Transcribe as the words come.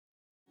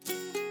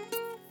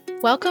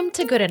Welcome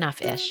to Good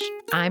Enough-ish.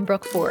 I'm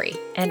Brooke Forey.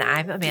 And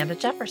I'm Amanda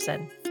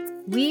Jefferson.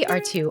 We are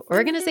two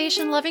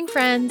organization-loving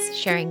friends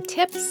sharing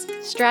tips,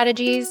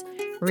 strategies,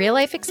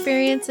 real-life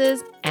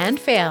experiences, and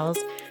fails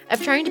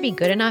of trying to be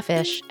good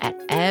enough-ish at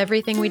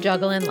everything we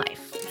juggle in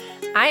life.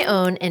 I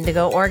own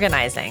Indigo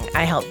Organizing.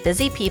 I help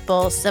busy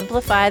people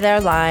simplify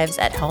their lives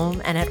at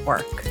home and at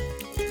work.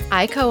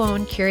 I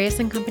co-own Curious &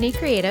 Company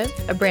Creative,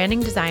 a branding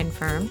design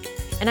firm,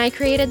 and I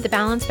created the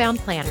Balance Bound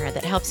Planner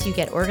that helps you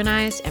get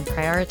organized and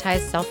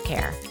prioritize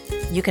self-care.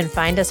 You can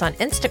find us on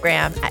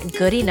Instagram at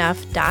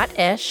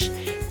goodenough.ish,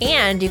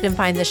 and you can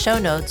find the show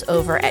notes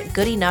over at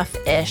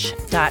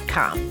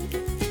goodenoughIsh.com.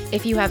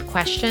 If you have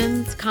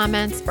questions,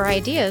 comments, or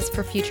ideas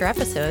for future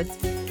episodes,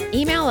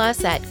 email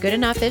us at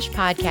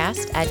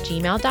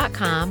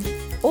goodenoughishpodcast@gmail.com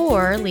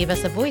or leave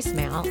us a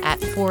voicemail at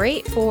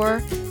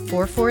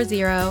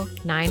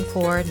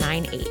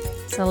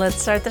 484-440-9498. So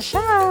let's start the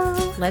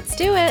show. Let's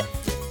do it.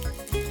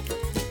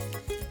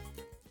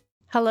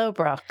 Hello,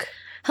 Brooke.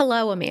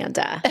 Hello,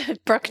 Amanda.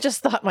 Brooke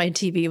just thought my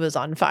TV was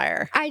on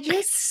fire. I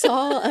just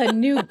saw a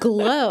new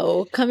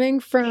glow coming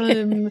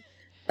from,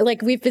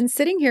 we've been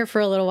sitting here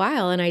for a little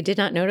while and I did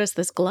not notice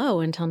this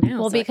glow until now.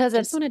 Well, so because I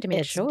just wanted to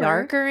make sure. It's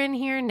darker in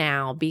here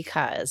now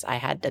because I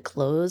had to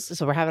close.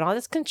 So we're having all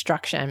this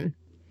construction.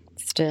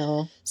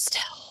 Still.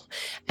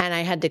 And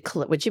I had to,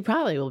 which you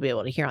probably will be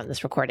able to hear on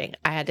this recording.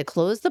 I had to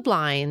close the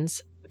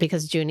blinds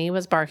because Junie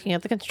was barking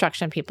at the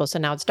construction people. So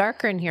now it's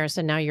darker in here.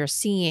 So now you're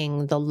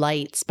seeing the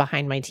lights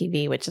behind my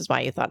TV, which is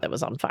why you thought it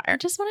was on fire. I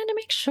just wanted to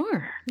make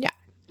sure. Yeah.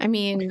 I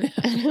mean,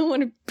 I don't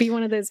want to be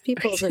one of those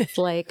people that's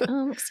like,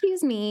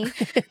 excuse me,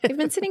 we've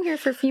been sitting here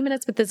for a few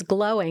minutes with this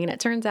glowing and it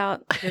turns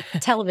out the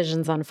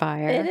television's on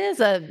fire. It is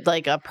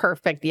a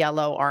perfect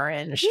yellow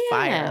orange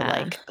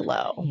fire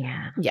glow.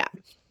 Yeah.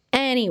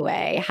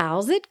 Anyway,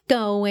 how's it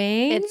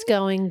going? It's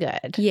going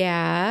good.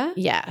 Yeah.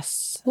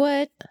 Yes.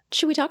 What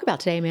should we talk about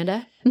today,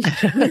 Amanda?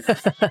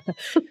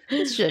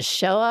 Let's just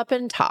show up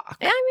and talk.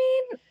 I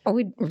mean,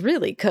 we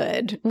really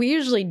could. We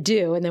usually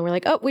do. And then we're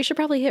like, oh, we should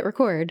probably hit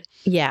record.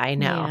 Yeah, I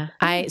know.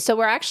 Yeah. So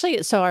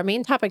our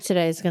main topic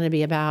today is going to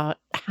be about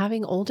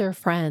having older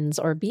friends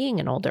or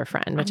being an older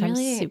friend, which I'm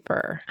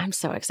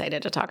so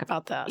excited to talk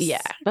about this.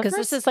 Yeah. Because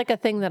this is like a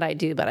thing that I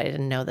do, but I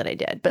didn't know that I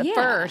did. But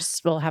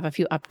first, we'll have a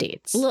few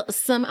updates.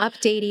 Some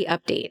updatey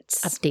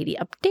updates.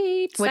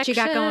 What you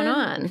got going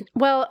on?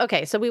 Well,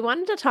 okay. So we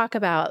wanted to talk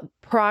about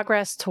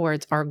progress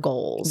towards our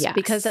goals. Yes.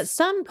 Because at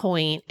some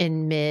point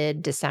in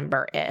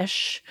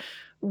mid-December-ish,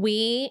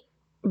 we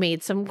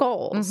made some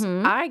goals.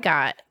 Mm-hmm. I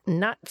got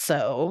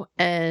nutso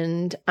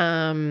and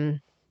I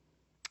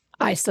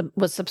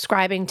was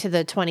subscribing to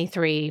the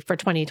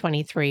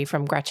 2023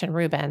 from Gretchen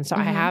Rubin. So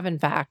I have, in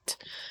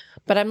fact,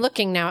 but I'm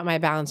looking now at my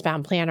Balance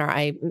Bound Planner.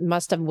 I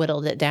must have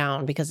whittled it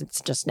down because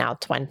it's just now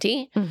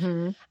 20. Mm-hmm.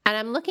 And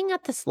I'm looking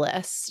at this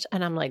list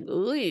and I'm like,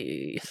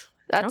 ooh,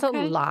 that's a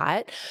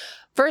lot.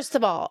 First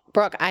of all,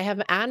 Brooke, I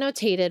have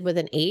annotated with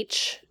an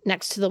H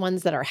next to the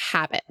ones that are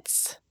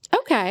habits.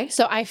 Okay.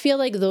 So I feel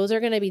like those are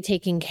going to be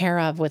taken care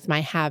of with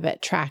my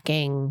habit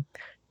tracking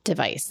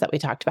device that we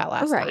talked about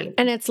last time.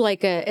 And it's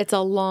it's an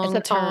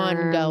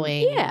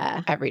ongoing,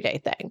 everyday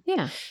thing.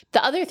 Yeah.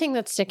 The other thing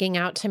that's sticking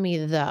out to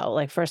me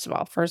though, first of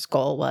all, first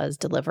goal was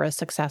deliver a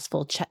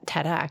successful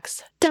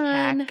TEDx.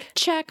 Done.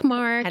 Check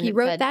mark. And you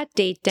wrote that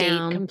date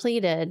down.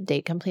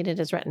 Date completed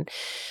is written.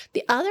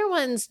 The other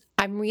ones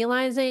I'm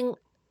realizing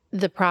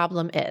the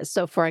problem is,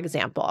 so for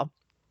example,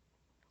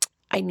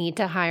 I need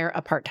to hire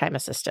a part-time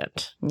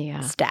assistant. Yeah.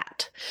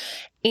 Stat.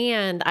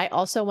 And I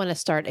also want to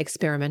start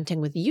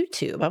experimenting with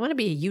YouTube. I want to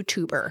be a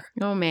YouTuber.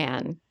 Oh,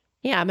 man.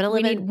 Yeah, I'm going to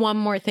live We need one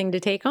more thing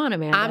to take on,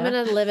 Amanda. I'm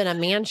going to live in a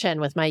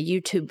mansion with my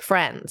YouTube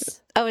friends.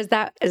 Oh, is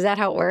that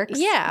how it works?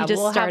 Yeah. You just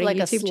we'll have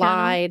a a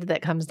slide channel?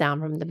 that comes down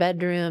from the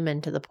bedroom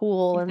into the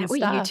pool and Is that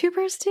stuff. what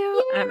YouTubers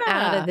do? Yeah. I'm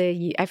out of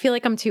I feel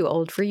like I'm too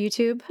old for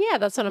YouTube. Yeah,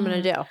 that's what I'm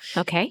going to do.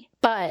 Okay.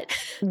 But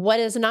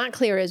what is not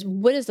clear is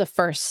what is the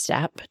first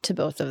step to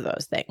both of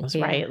those things,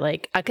 right?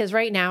 Because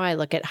right now I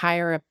look at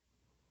hire a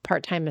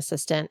part-time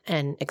assistant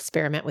and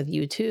experiment with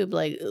YouTube.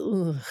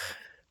 Ugh.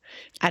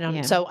 I don't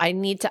know. So I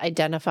need to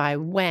identify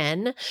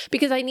when,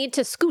 because I need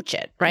to scooch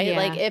it, right?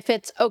 Yeah. If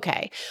it's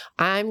okay,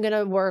 I'm going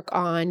to work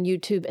on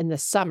YouTube in the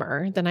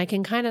summer, then I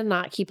can kind of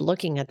not keep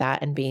looking at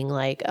that and being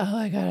like, oh,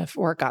 I got to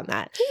work on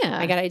that. Yeah.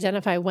 I got to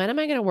identify when am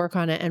I going to work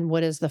on it and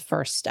what is the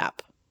first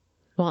step?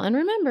 Well, and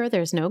remember,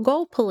 there's no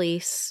goal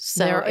police.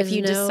 So if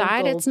you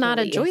decide it's not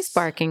a Joyce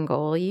Barking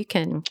goal, you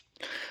can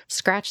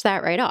scratch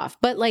that right off.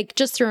 But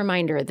just a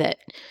reminder that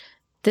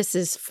this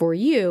is for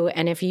you.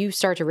 And if you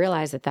start to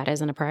realize that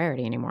isn't a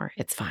priority anymore,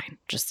 it's fine.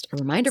 Just a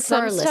reminder for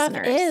our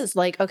listeners. Is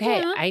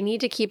I need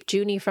to keep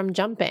Junie from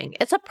jumping.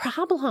 It's a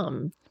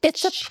problem. She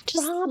just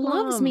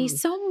loves me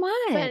so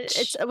much. But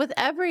it's with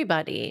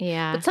everybody.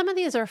 Yeah. But some of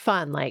these are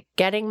fun, like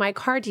getting my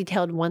car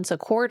detailed once a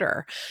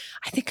quarter.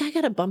 I think I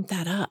got to bump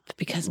that up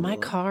because my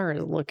car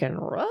is looking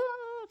rough.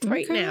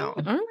 right now.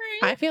 All right.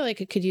 I feel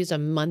like it could use a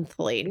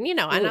monthly,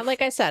 and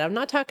like I said, I'm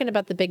not talking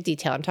about the big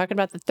detail. I'm talking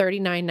about the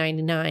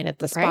 $39.99 at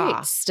the spa.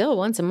 Right. Still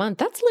once a month.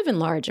 That's living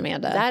large,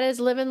 Amanda. That is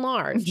living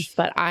large,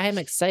 but I am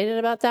excited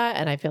about that.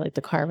 And I feel like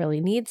the car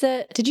really needs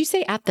it. Did you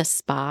say at the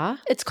spa?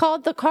 It's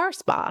called the car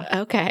spa.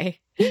 Okay.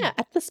 Yeah,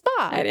 at the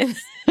spa. I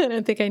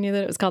didn't think I knew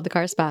that it was called the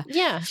car spa.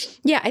 Yeah.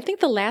 Yeah. I think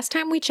the last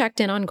time we checked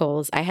in on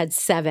goals, I had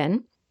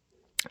 7.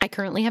 I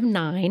currently have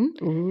 9,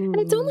 and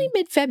it's only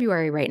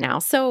mid-February right now.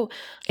 So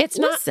it's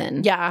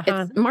listen,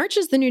 yeah, March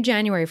is the new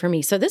January for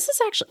me. So this is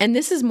actually, and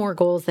this is more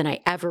goals than I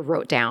ever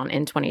wrote down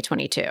in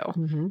 2022.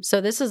 Mm-hmm. So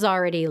this is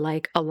already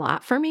like a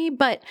lot for me,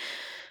 but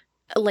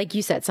like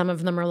you said, some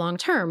of them are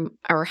long-term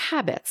or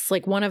habits.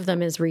 Like one of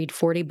them is read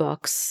 40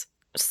 books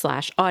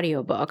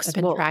 /audiobooks. I've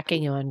been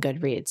tracking you on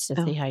Goodreads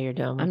to see how you're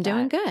doing. I'm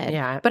doing good.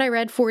 Yeah. But I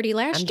read 40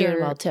 last year. I'm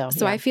doing well too.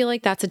 So I feel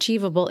like that's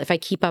achievable if I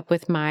keep up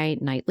with my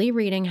nightly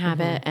reading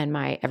habit and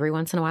my every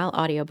once in a while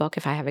audiobook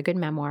if I have a good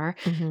memoir.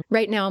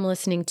 Right now I'm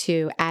listening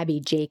to Abby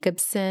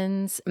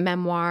Jacobson's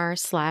memoir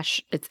 /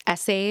 it's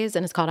essays,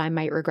 and it's called I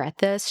Might Regret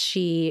This.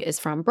 She is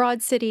from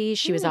Broad City.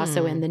 She was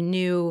also in the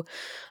new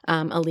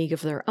A League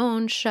of Their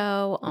Own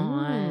show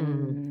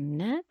on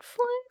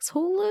Netflix,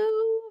 Hulu,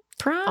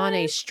 Prime, on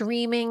a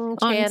streaming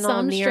channel, on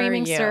some near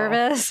streaming you.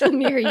 service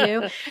near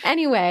you.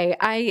 Anyway,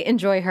 I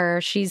enjoy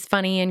her. She's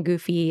funny and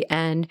goofy,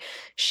 and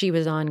she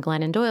was on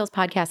Glennon Doyle's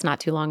podcast not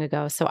too long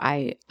ago. So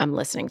I am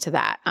listening to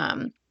that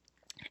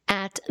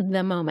at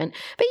the moment.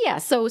 But yeah,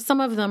 so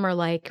some of them are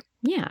like,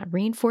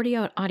 read 40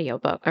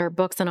 audiobook or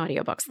books and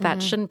audiobooks.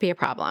 That shouldn't be a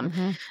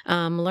problem.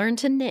 Learn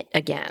to knit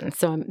again.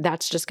 So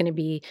that's just going to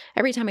be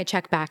every time I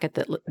check back at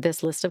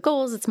this list of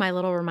goals, it's my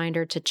little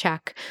reminder to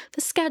check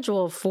the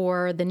schedule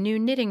for the new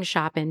knitting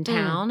shop in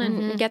town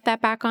and get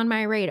that back on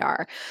my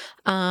radar.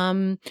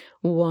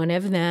 One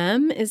of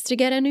them is to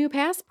get a new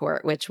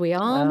passport, which we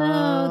all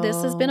know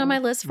this has been on my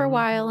list for a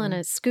while, and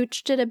I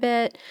scooched it a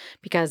bit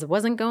because it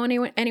wasn't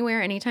going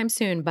anywhere anytime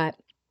soon. But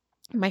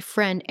my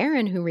friend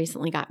Erin, who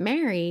recently got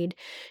married,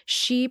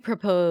 she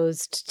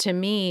proposed to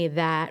me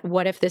that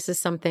what if this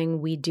is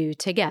something we do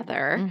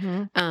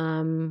together?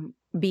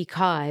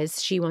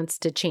 Because she wants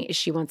to change.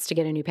 She wants to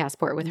get a new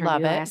passport with her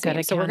new last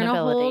name. So we're going to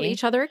hold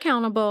each other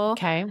accountable.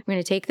 Okay. I'm going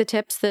to take the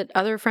tips that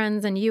other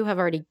friends and you have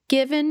already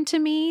given to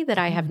me that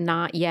I have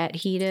not yet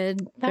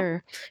heeded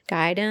their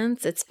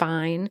guidance. It's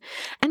fine.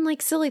 And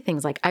like silly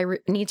things like I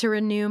need to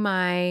renew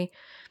my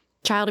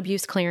child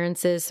abuse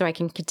clearances so I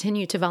can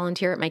continue to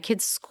volunteer at my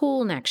kids'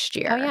 school next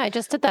year. Oh, yeah. I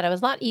just did that. It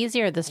was a lot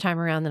easier this time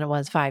around than it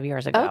was 5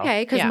 years ago.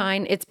 Okay. Because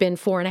mine, it's been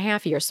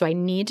 4.5 years. So I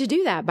need to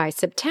do that by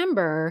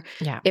September.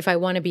 Yeah. If I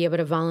want to be able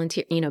to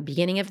volunteer,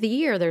 beginning of the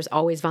year, there's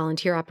always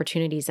volunteer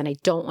opportunities, and I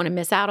don't want to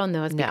miss out on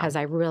those because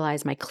I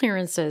realize my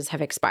clearances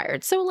have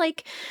expired. So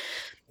like,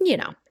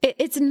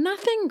 it's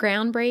nothing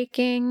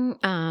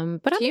groundbreaking,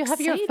 but do you have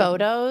your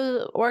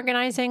photo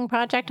organizing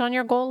project on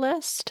your goal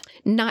list?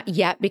 Not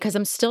yet, because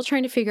I'm still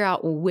trying to figure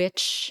out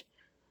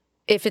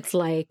if it's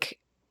like,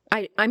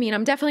 I mean,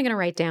 I'm definitely going to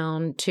write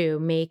down to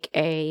make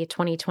a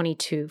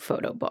 2022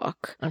 photo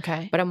book.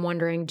 Okay. But I'm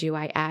wondering, do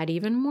I add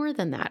even more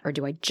than that? Or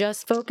do I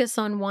just focus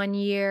on 1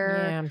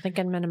 year? Yeah, I'm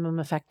thinking minimum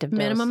effective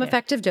dose.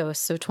 Effective dose.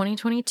 So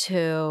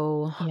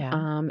 2022.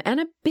 Yeah. And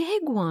a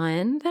big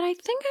one that I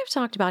think I've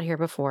talked about here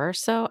before.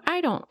 So I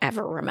don't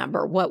ever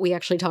remember what we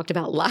actually talked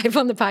about live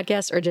on the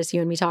podcast or just you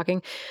and me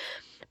talking.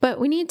 But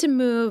we need to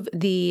move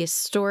the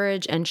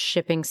storage and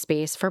shipping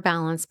space for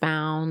Balance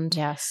Bound.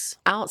 Yes.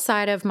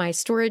 Outside of my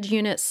storage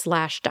unit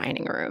 /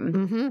 dining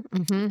room.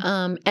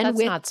 And that's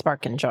not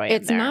Spark and Joy.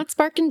 It's not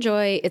Spark and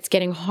Joy. It's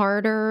getting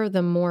harder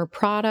the more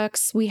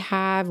products we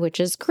have, which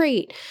is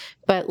great.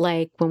 But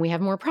like when we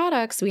have more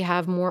products, we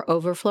have more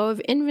overflow of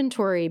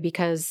inventory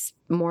because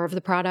more of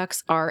the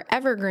products are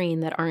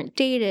evergreen that aren't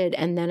dated.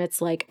 And then it's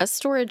like a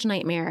storage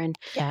nightmare. And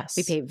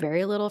we pay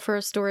very little for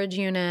a storage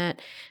unit,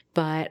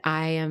 but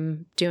I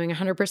am doing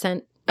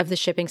 100% of the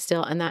shipping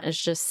still. And that is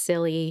just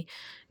silly.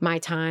 My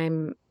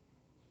time,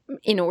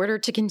 in order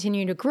to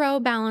continue to grow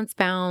Balance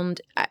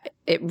Bound,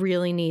 it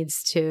really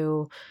needs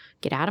to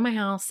get out of my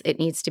house. It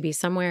needs to be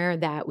somewhere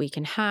that we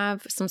can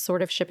have some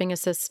sort of shipping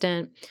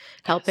assistant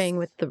helping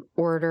with the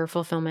order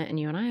fulfillment. And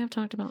you and I have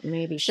talked about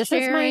maybe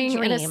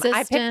sharing an assistant.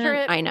 I picture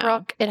it, I know.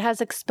 Brooke, it has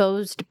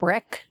exposed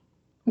brick.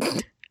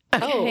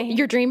 Okay. Oh,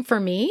 your dream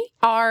for me?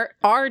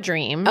 Our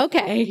dream.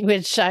 Okay.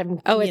 Which I'm,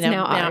 it's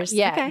now ours.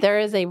 Yeah. Okay. There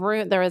is a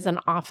room, there is an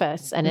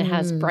office, and it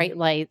has bright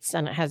lights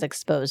and it has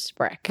exposed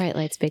brick. Bright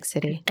lights, big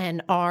city.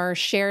 And our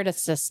shared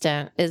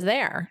assistant is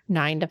there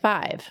 9 to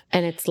 5.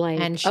 And it's like,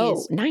 9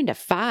 to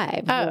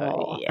 5.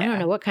 Well, I don't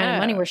know what kind of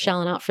money we're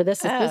shelling out for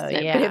this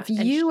assistant. Yeah. But if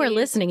you are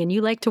listening and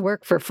you like to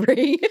work for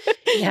free.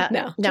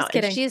 No, just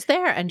kidding. She's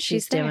there and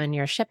she's doing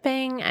your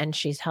shipping and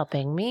she's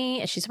helping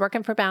me. She's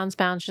working for Balance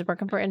Bound. She's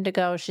working for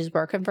Indigo. She's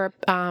working for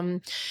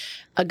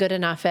A Good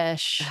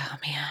Enough-ish. Oh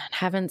man,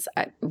 heavens!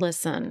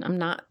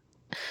 Listen,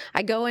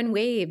 I go in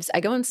waves.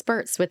 I go in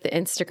spurts with the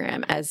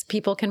Instagram, as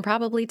people can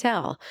probably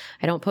tell.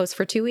 I don't post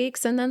for 2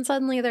 weeks, and then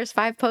suddenly there's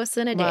 5 posts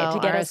in a day to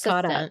get us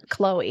caught up.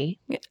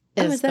 Chloe.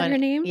 Is that her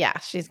name? Yeah,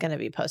 she's going to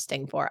be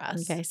posting for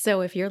us. Okay,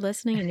 so if you're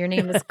listening and your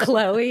name is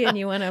Chloe and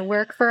you want to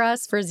work for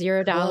us for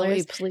 $0,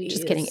 Chloe, please.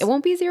 Just kidding. It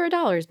won't be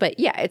 $0, but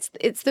yeah, it's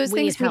those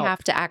things we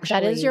have to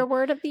actually. That is your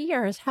word of the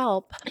year, is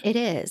help. It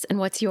is. And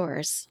what's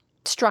yours?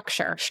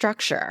 Structure.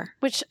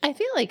 Which I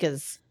feel like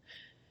is,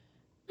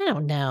 I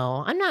don't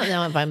know. I'm not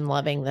knowing if I'm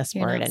loving this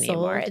word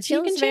anymore. It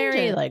feels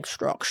very like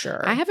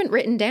structure. I haven't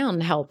written down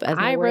help as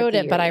I wrote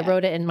it, but I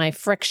wrote it in my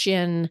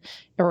Friction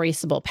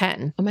erasable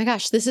pen. Oh my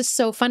gosh, this is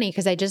so funny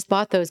because I just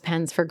bought those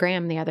pens for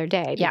Graham the other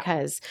day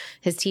because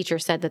his teacher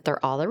said that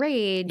they're all the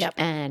rage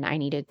and I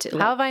needed to.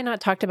 How have I not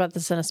talked about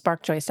this in a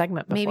Spark Joy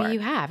segment before? Maybe you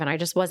have, and I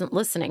just wasn't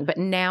listening. But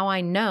now I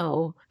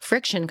know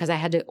Friction because I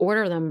had to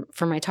order them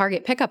for my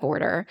Target pickup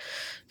order.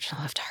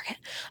 I love Target.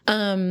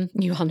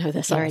 You all know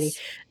this already.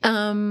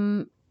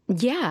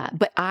 Yeah,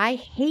 but I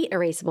hate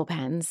erasable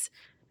pens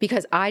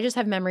because I just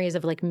have memories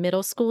of like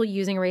middle school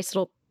using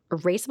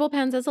erasable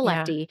pens as a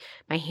lefty.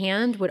 My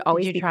hand would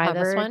always be covered. Did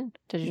you try this one?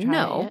 Did you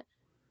try it?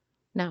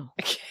 No.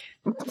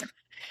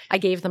 I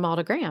gave them all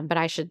to Graham, but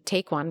I should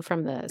take one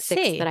from the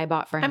 6 that I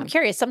bought for him. I'm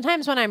curious.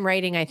 Sometimes when I'm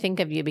writing, I think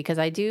of you because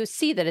I do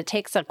see that it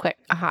takes a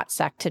hot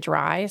sec to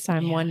dry. So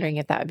I'm wondering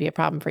if that would be a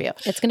problem for you.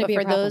 It's going to be a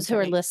problem for those who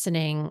are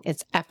listening.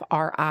 It's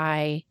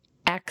FRIXION.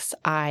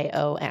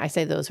 I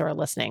say those who are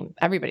listening.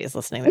 Everybody's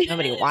listening. There's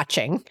nobody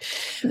watching.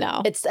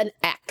 No. It's an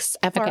X.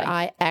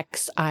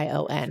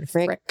 FRIXION.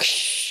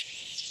 Friction.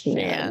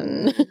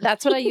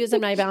 That's what I use in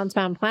my Balance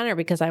Bound planner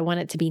because I want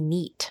it to be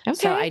neat. Okay.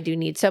 So I do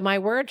need. So my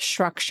word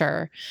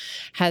structure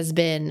has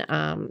been.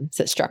 Is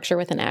it structure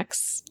with an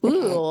X?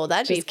 Ooh,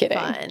 that'd be kidding.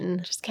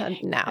 Fun. Just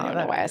kidding. No, I don't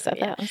know why I said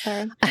that. I'm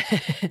sorry.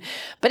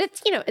 But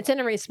it's it's an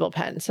erasable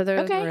pen, so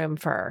there's room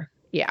for.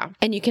 Yeah.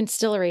 And you can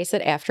still erase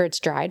it after it's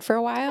dried for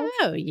a while?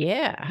 Oh,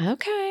 yeah.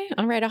 Okay.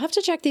 All right. I'll have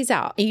to check these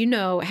out.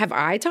 Have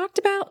I talked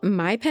about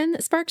my pen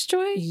that sparks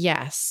joy?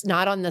 Yes.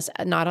 Not on this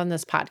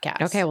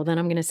podcast. Okay. Well, then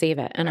I'm going to save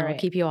it and I'll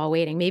keep you all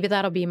waiting. Maybe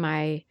that'll be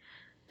my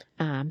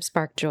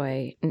spark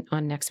joy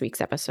on next week's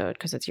episode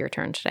because it's your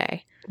turn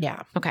today.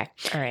 Yeah. Okay.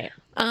 All right.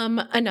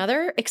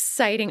 Another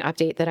exciting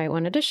update that I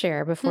wanted to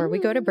share before we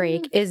go to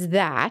break is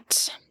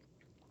that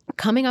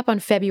coming up on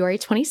February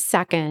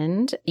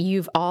 22nd,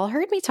 you've all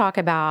heard me talk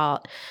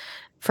about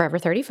Forever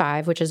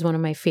 35, which is one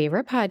of my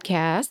favorite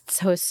podcasts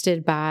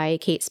hosted by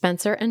Kate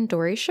Spencer and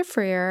Dori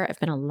Shafrir. I've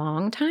been a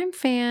longtime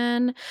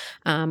fan.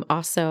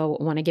 Also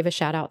want to give a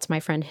shout out to my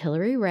friend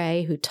Hillary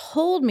Ray, who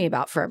told me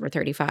about Forever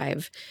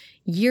 35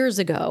 years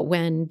ago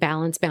when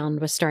Balance Bound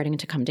was starting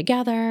to come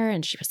together.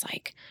 And she was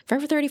like,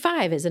 Forever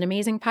 35 is an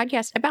amazing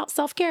podcast about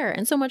self-care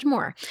and so much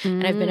more.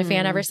 And I've been a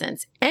fan ever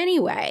since.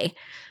 Anyway,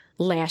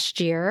 last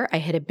year, I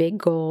hit a big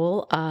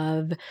goal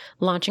of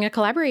launching a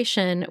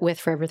collaboration with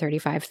Forever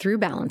 35 through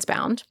Balance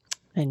Bound.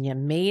 And you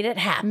made it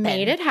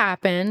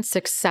happen.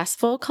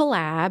 Successful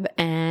collab,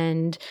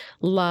 and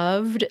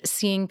loved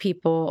seeing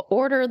people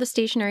order the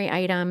stationery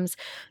items.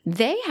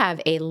 They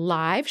have a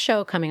live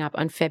show coming up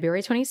on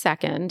February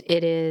 22nd.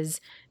 It is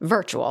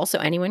virtual, so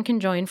anyone can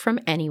join from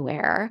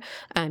anywhere.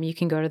 You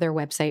can go to their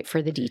website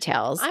for the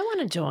details. I want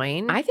to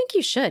join. I think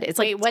you should. It's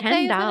like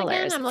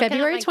 $10.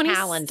 February 20th.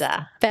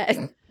 Calendar.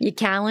 Your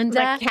calendar?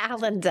 My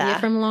calendar. You're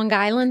from Long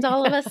Island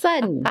all of a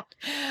sudden.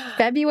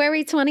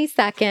 February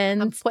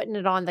 22nd. I'm putting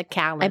it on the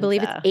calendar. I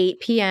believe it's 8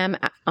 p.m.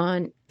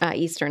 on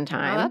Eastern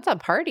time. Oh, that's a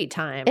party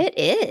time. It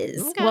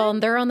is. Okay. Well,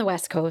 they're on the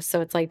West Coast,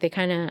 so it's like they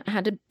kind of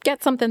had to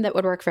get something that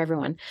would work for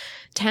everyone.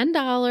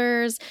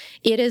 $10.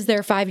 It is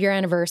their 5-year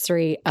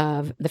anniversary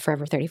of the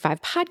Forever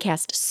 35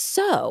 podcast.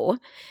 So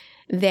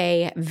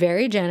they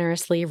very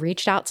generously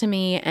reached out to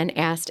me and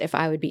asked if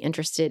I would be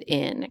interested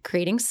in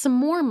creating some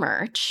more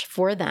merch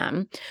for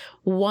them.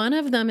 One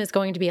of them is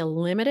going to be a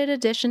limited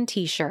edition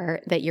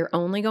t-shirt that you're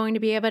only going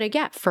to be able to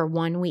get for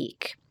 1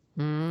 week.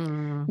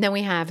 Then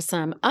we have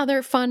some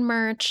other fun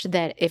merch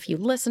that if you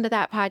listen to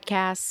that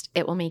podcast,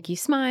 it will make you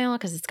smile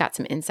because it's got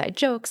some inside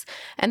jokes.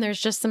 And there's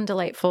just some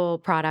delightful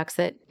products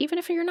that even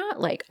if you're not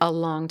like a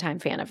longtime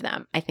fan of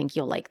them, I think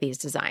you'll like these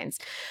designs.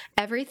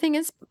 Everything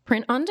is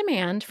print on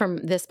demand from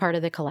this part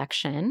of the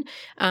collection.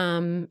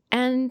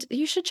 And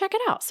you should check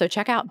it out. So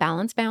check out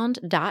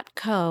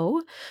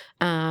balancebound.co.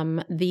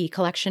 The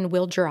collection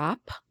will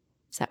drop.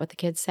 Is that what the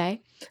kids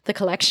say?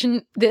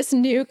 This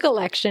new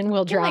collection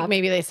will drop. Like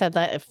maybe they said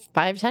that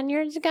 5-10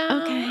 years ago.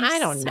 Okay, I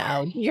don't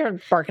know. You're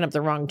barking up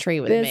the wrong tree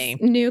with me.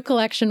 This new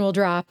collection will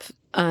drop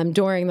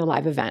during the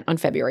live event on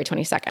February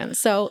 22nd.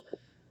 So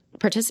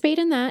participate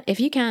in that if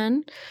you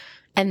can.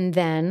 And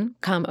then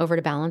come over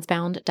to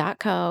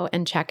balancebound.co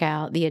and check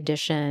out the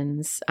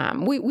editions.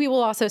 We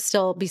will also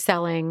still be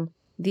selling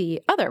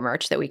the other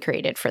merch that we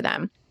created for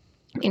them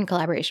in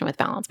collaboration with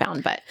Balance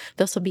Bound, but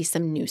this will be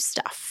some new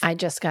stuff. I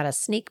just got a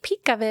sneak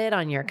peek of it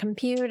on your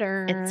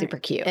computer. It's super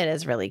cute. It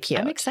is really cute.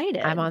 I'm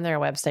excited. I'm on their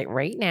website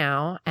right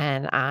now,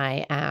 and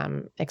I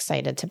am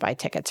excited to buy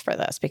tickets for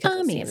this because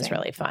it seems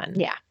really fun.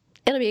 Yeah.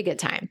 It'll be a good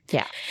time.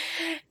 Yeah.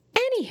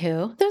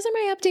 Anywho, those are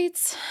my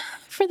updates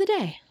for the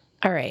day.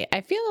 All right. I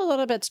feel a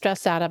little bit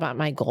stressed out about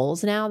my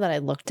goals now that I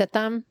looked at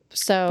them.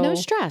 So no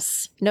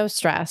stress. No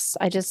stress.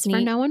 I just need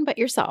for no one but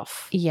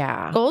yourself.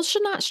 Yeah. Goals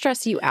should not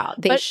stress you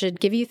out. They should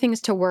give you things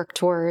to work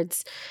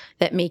towards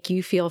that make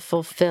you feel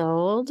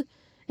fulfilled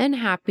and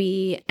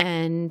happy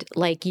and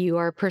like you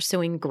are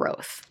pursuing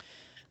growth.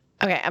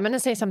 Okay. I'm going to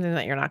say something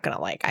that you're not going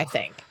to like, I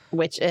think,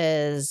 which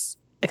is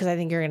because I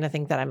think you're going to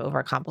think that I'm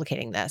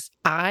overcomplicating this.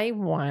 I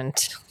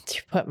want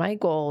to put my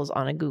goals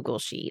on a Google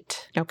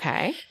sheet.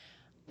 Okay.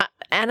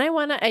 And I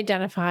want to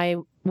identify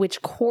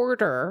which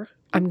quarter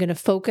I'm going to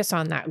focus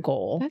on that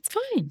goal. That's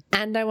fine.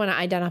 And I want to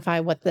identify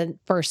what the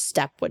first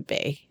step would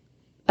be.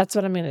 That's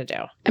what I'm going to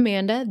do.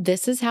 Amanda,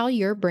 this is how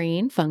your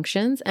brain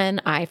functions,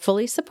 and I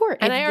fully support.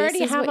 And I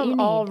already have them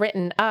all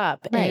written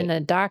up in a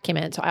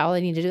document, so all I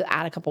need to do is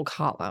add a couple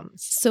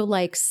columns. So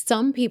like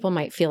some people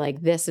might feel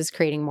like this is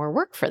creating more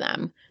work for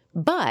them,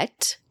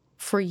 but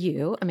for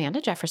you,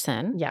 Amanda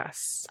Jefferson,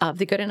 yes, of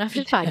the Good Enough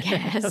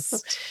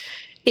podcast,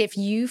 if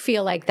you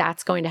feel like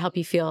that's going to help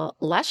you feel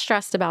less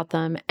stressed about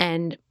them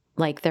and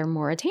like they're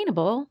more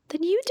attainable,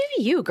 then you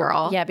do you,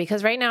 girl. Yeah,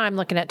 because right now I'm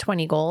looking at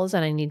 20 goals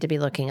and I need to be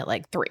looking at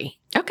like 3.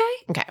 Okay.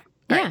 All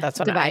yeah, right, that's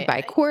what divide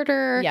by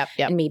quarter. Yep.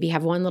 And maybe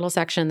have one little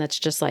section that's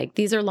just like,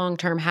 these are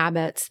long-term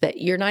habits that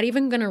you're not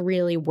even going to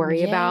really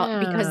worry about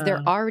because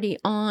they're already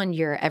on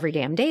your every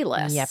damn day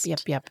list.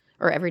 Yep.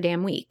 Or every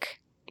damn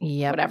week.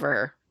 Yep.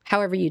 Whatever.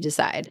 However you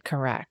decide.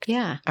 Correct.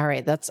 Yeah. All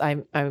right.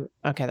 I'm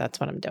okay. That's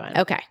what I'm doing.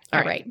 Okay.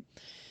 All right.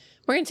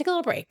 We're going to take a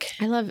little break.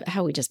 I love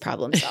how we just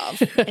problem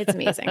solve. It's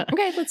amazing.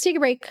 Okay. Let's take a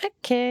break.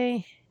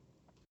 Okay.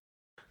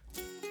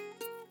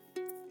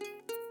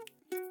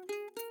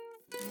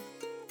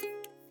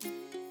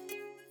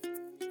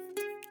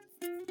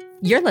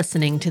 You're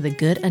listening to the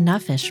Good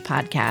Enough-ish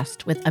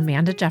podcast with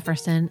Amanda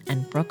Jefferson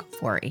and Brooke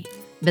Forey.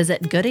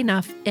 Visit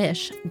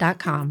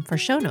goodenoughIsh.com for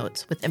show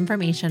notes with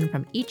information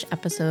from each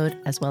episode,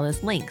 as well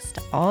as links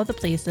to all the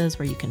places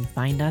where you can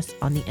find us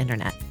on the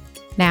internet.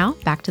 Now,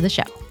 back to the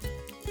show.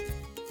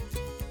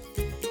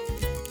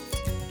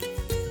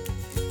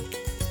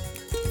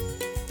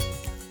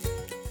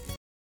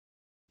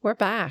 We're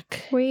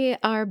back. We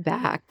are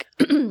back.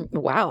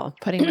 Wow.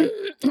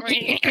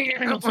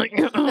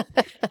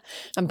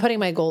 I'm putting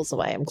my goals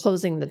away. I'm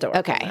closing the door.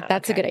 Okay.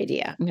 That's a good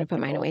idea. I'm going to put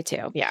mine away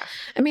too. Yeah.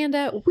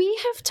 Amanda, we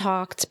have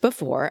talked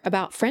before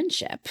about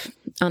friendship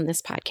on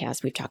this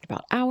podcast. We've talked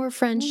about our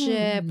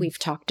friendship. We've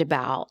talked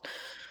about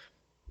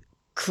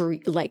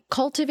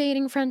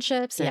cultivating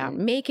friendships and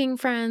making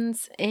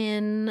friends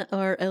in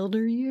our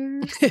elder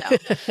years. No.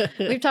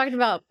 We've talked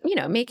about,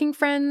 making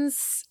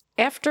friends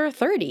after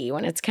 30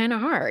 when it's kind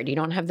of hard. You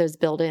don't have those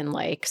built-in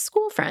like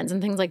school friends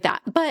and things like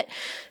that. But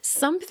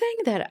something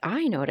that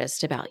I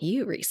noticed about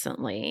you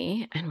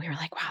recently, and we were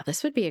like, wow,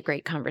 this would be a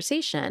great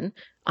conversation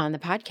on the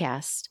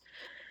podcast,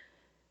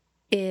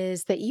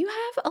 is that you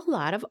have a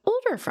lot of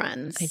older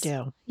friends. I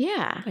do.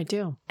 Yeah. I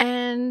do.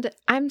 And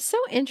I'm so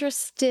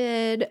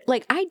interested.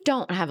 Like, I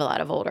don't have a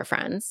lot of older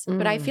friends,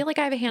 but I feel like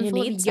I have a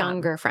handful of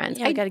younger friends.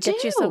 Yeah, I got to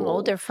get you some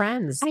older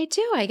friends. I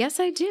do. I guess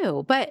I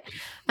do. But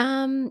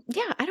I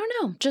don't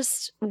know.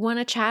 Just want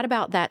to chat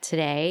about that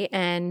today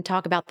and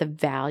talk about the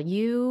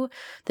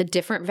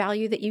different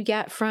value that you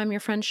get from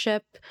your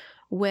friendship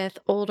with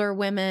older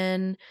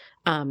women,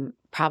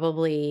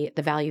 probably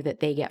the value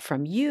that they get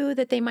from you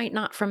that they might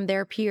not from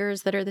their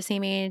peers that are the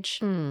same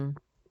age.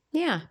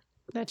 Yeah.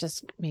 That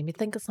just made me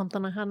think of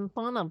something I hadn't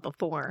thought of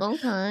before.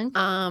 Okay.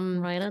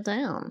 Write it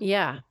down.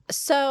 Yeah.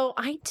 So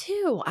I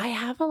do. I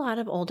have a lot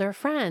of older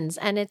friends,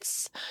 and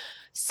it's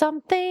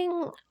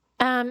something,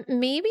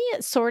 maybe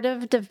it sort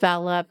of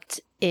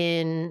developed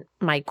in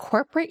my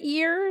corporate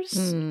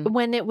years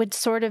when it would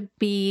sort of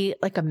be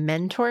like a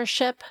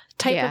mentorship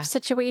type of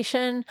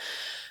situation.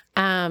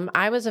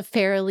 I was a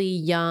fairly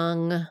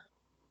young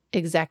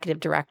executive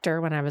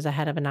director when I was a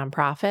head of a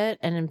nonprofit.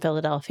 And in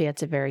Philadelphia,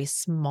 it's a very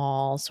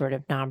small sort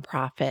of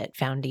nonprofit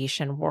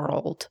foundation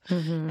world.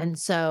 And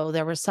so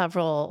there were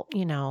several,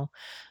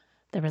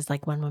 there was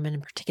like one woman in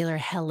particular,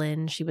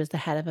 Helen. She was the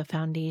head of a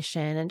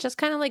foundation and just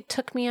kind of like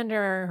took me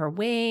under her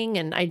wing.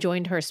 And I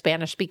joined her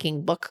Spanish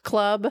speaking book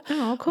club.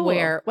 Oh, cool.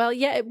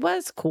 It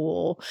was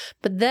cool.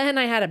 But then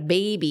I had a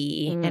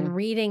baby and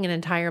reading an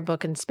entire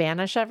book in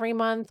Spanish every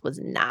month was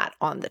not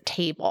on the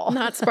table.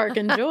 Not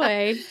sparking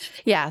joy.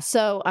 Yeah.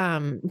 So,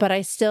 but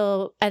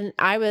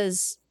I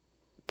was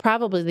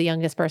probably the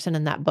youngest person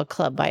in that book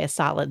club by a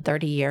solid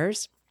 30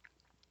 years.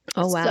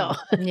 Oh, wow.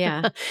 So,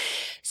 yeah.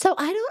 So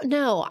I don't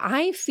know.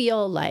 I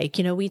feel like,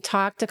 we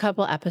talked a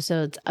couple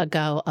episodes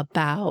ago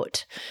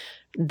about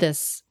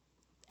this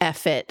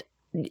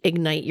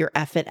Ignite Your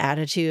Effort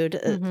attitude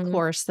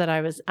course that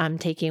I'm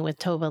taking with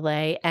Tova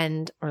Leigh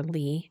or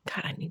Lee.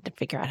 God, I need to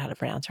figure out how to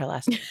pronounce her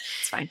last name.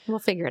 It's fine. We'll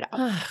figure it out.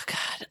 Oh,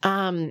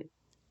 God.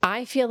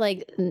 I feel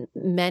like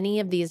many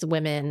of these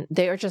women,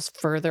 they are just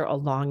further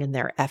along in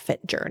their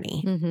effort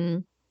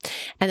journey.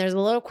 And there's a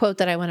little quote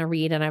that I want to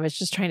read, and I was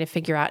just trying to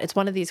figure out. It's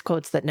one of these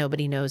quotes that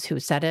nobody knows who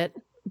said it,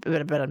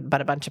 but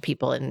a bunch of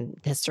people in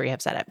history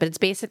have said it. But it's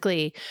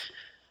basically,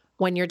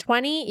 when you're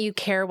 20, you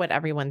care what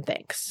everyone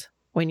thinks.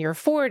 When you're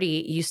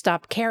 40, you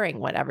stop caring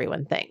what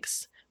everyone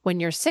thinks. When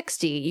you're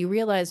 60, you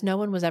realize no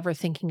one was ever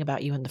thinking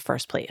about you in the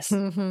first place.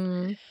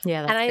 Mm-hmm.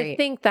 Yeah, that's great.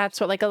 Think that's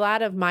what, like, a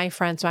lot of my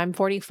friends, so I'm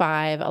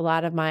 45, a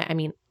lot of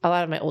my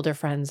older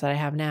friends that I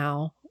have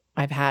now,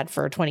 I've had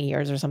for 20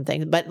 years or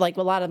something, but like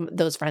a lot of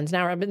those friends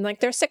now have been like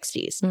their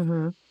 60s.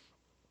 Mm-hmm.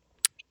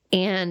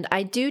 And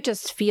I do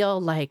just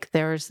feel like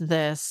there's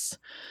this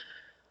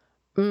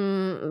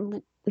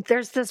relaxed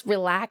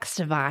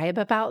vibe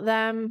about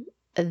them,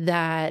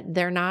 that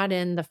they're not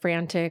in the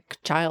frantic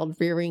child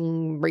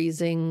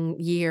raising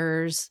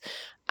years.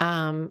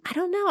 I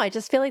don't know. I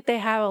just feel like they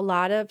have a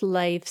lot of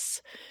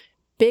life's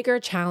bigger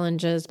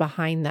challenges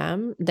behind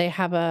them.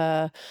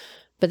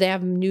 But they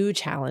have new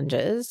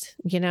challenges,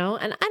 and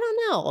I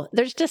don't know.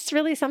 There's just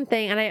really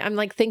something. And I'm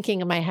like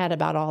thinking in my head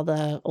about all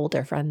the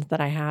older friends that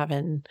I have,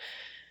 and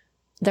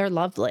they're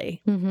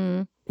lovely.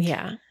 Mm-hmm.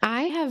 Yeah.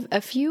 I have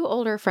a few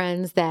older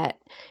friends that,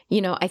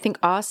 I think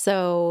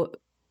also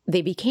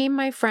they became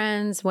my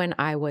friends when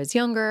I was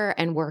younger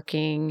and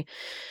working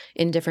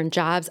in different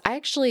jobs. I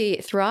actually,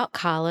 throughout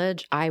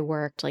college, I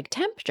worked like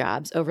temp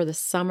jobs over the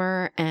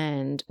summer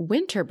and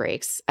winter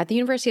breaks. At the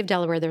University of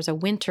Delaware, there's a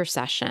winter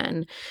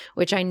session,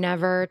 which I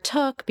never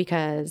took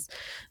because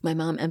my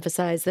mom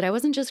emphasized that I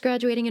wasn't just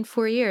graduating in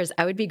 4 years,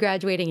 I would be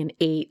graduating in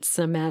 8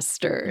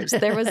 semesters.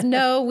 There was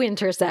no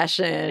winter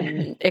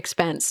session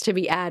expense to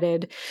be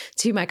added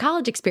to my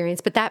college experience,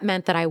 but that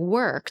meant that I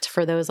worked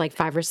for those like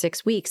 5 or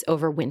 6 weeks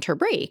over winter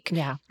break,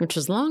 which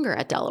was longer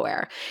at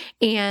Delaware.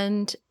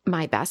 And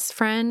my best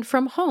friend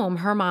from home,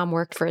 her mom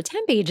worked for a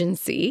temp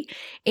agency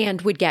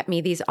and would get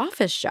me these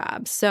office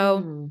jobs.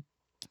 So,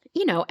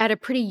 at a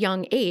pretty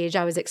young age,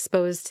 I was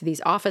exposed to these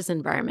office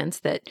environments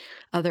that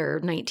other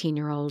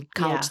 19-year-old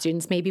college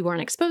students maybe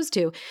weren't exposed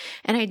to.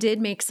 And I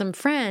did make some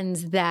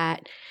friends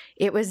that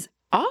it was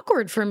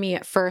awkward for me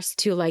at first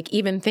to like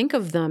even think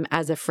of them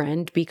as a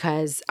friend,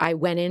 because I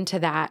went into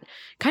that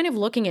kind of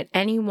looking at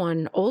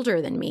anyone older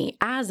than me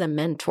as a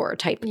mentor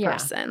type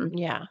person.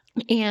 Yeah.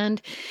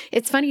 And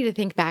it's funny to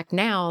think back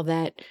now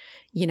that,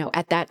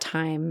 at that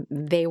time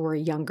they were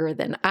younger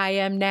than I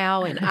am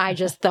now. And I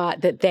just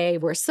thought that they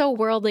were so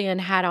worldly and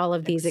had all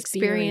of these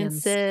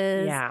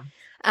experiences. Yeah.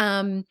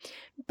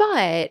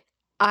 But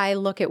I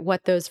look at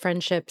what those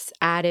friendships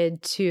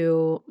added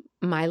to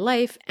my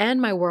life and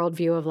my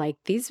worldview of like,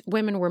 these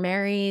women were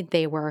married.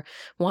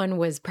 One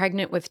was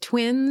pregnant with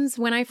twins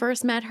when I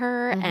first met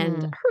her,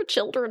 and her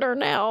children are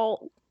now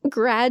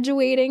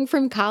graduating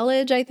from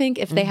college, I think,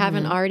 if they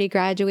haven't already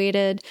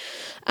graduated.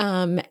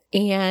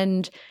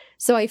 And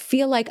so I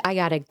feel like I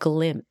got a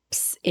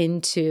glimpse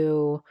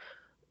into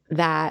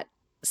that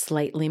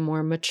slightly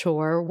more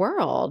mature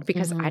world,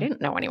 because I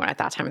didn't know anyone at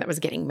that time that was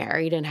getting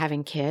married and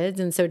having kids.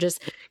 And so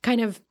just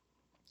kind of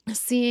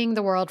seeing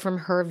the world from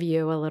her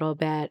view a little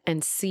bit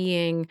and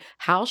seeing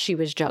how she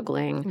was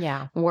juggling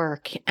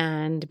work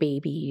and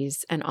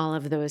babies and all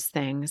of those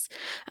things.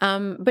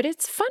 But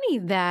it's funny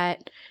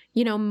that,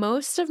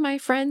 most of my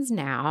friends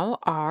now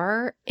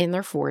are in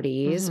their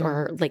 40s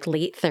or like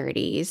late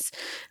 30s.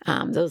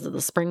 Those are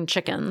the spring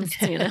chickens,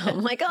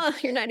 I'm like, oh,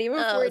 you're not even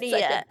 40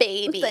 yet.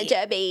 Such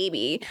a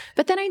baby.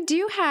 But then I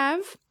do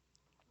have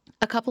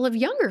a couple of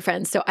younger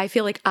friends. So I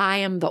feel like I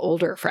am the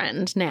older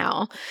friend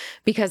now,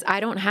 because I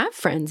don't have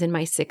friends in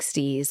my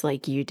 60s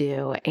like you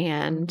do.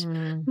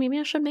 And maybe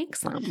I should make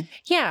some.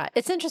 Yeah.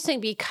 It's interesting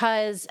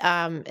because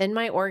in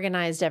my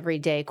Organized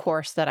Everyday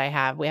course that I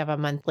have, we have a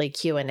monthly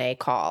Q&A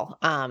call.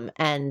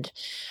 And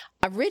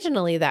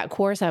originally that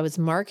course, I was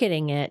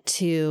marketing it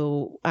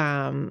to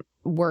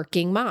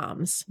working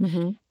moms.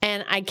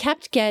 And I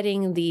kept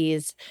getting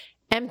these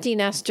empty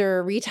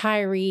nester,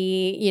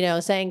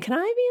 retiree, saying, can I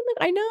be in the,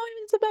 I know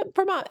it's about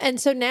for mom. And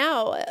so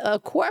now a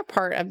core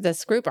part of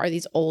this group are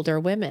these older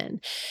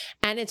women.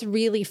 And it's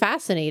really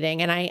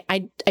fascinating. And I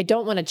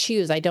don't want to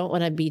choose. I don't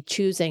want to be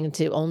choosing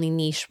to only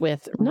niche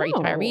with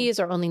retirees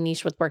or only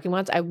niche with working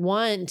moms. I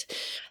want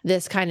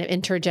this kind of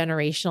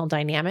intergenerational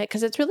dynamic,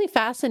 because it's really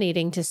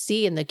fascinating to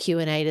see in the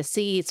Q&A, to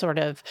see sort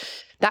of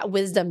that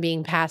wisdom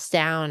being passed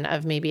down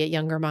of maybe a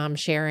younger mom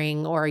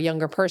sharing, or a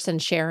younger person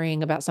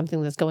sharing about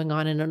something that's going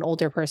on, and an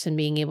older person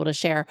being able to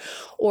share,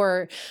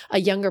 or a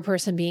younger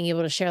person being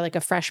able to share like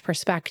a fresh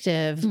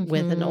perspective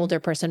with an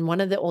older person.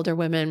 One of the older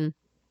women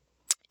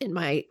in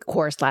my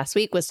course last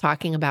week was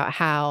talking about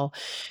how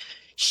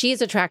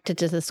she's attracted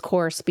to this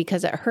course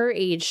because at her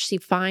age, she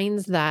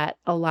finds that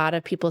a lot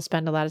of people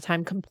spend a lot of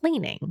time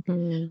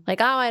complaining.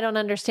 Like, oh, I don't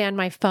understand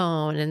my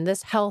phone and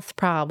this health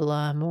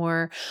problem,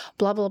 or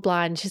blah, blah,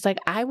 blah. And she's like,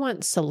 I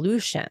want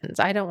solutions.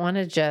 I don't want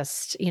to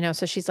just,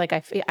 so she's like,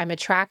 I'm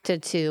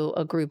attracted to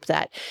a group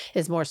that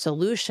is more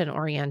solution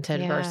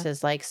oriented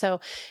versus like,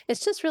 so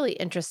it's just really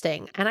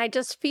interesting. And I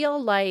just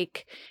feel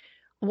like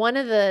one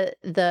of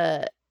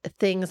the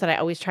things that I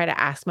always try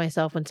to ask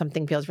myself when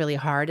something feels really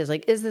hard is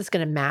like, is this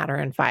going to matter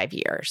in 5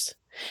 years?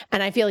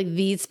 And I feel like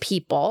these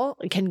people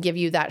can give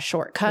you that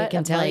shortcut. They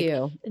can tell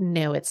you.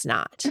 No, it's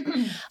not.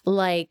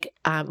 Like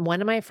one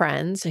of my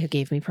friends who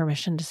gave me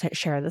permission to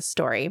share this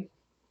story,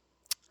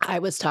 I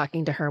was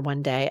talking to her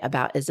one day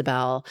about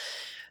Isabel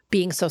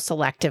being so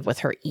selective with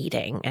her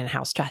eating and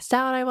how stressed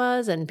out I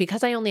was. And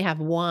because I only have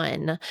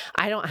one,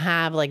 I don't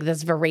have like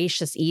this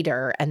voracious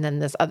eater and then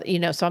this other,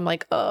 so I'm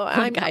like, oh,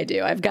 I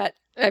do. I've got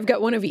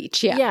one of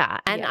each. Yeah. Yeah.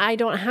 And I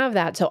don't have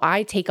that. So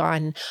I take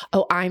on,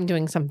 I'm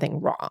doing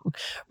something wrong.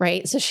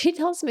 Right. So she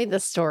tells me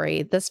this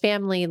story. This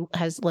family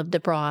has lived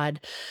abroad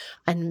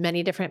in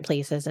many different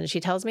places. And she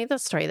tells me the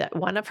story that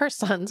one of her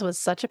sons was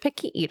such a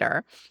picky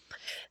eater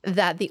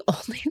that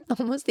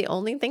almost the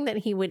only thing that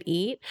he would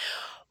eat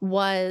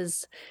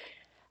was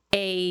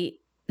this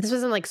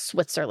was in like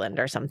Switzerland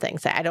or something.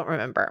 So I don't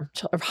remember,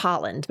 or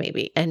Holland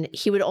maybe. And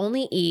he would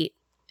only eat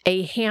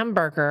a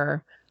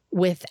hamburger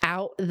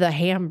without the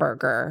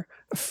hamburger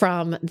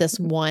from this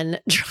one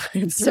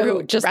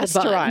drive-through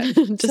restaurant.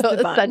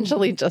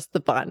 Essentially just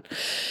the bun.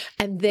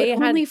 And they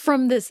had only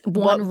from this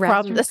one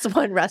restaurant. From this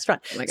one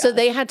restaurant. Oh, so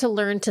they had to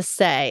learn to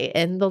say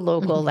in the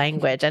local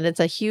language, and it's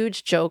a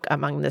huge joke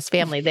among this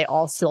family. They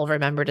all still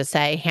remember to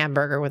say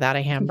hamburger without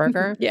a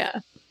hamburger. Yeah.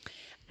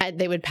 And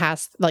they would go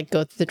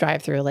through the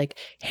drive-through, like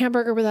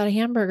hamburger without a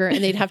hamburger.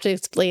 And they'd have to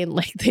explain,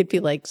 they'd be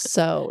like,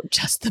 so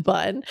just the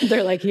bun.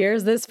 They're like,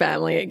 here's this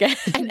family again.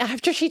 And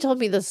after she told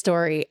me the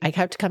story, I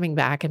kept coming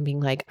back and being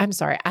like, I'm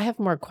sorry, I have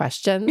more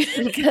questions.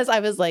 Because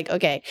I was like,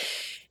 okay,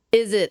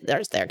 is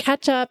there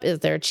ketchup? Is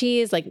there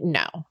cheese? Like,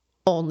 no,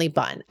 only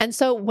bun. And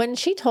so when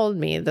she told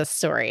me this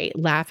story,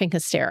 laughing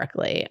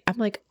hysterically, I'm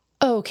like,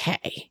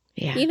 okay.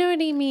 Yeah. You know what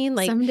I mean?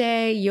 Like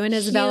someday you and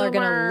Isabel are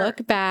going to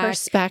look back.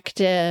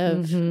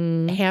 Perspective,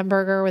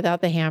 hamburger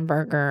without the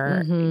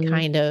hamburger,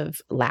 kind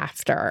of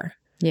laughter.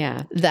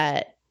 Yeah.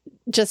 That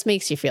just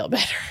makes you feel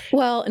better.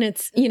 Well, and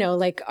it's,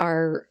 like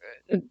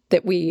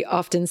that we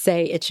often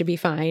say it should be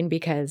fine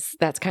because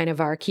that's kind of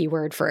our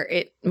keyword for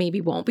it maybe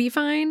won't be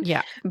fine.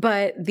 Yeah.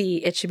 But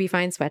the it should be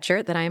fine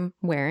sweatshirt that I'm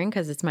wearing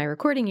because it's my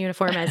recording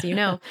uniform, as you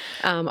know,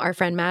 our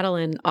friend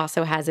Madeline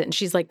also has it. And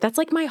she's like, that's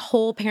like my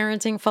whole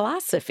parenting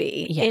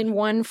philosophy in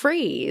one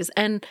phrase.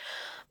 And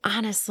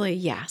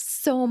honestly,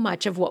 so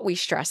much of what we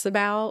stress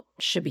about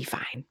should be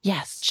fine.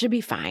 Yes. Should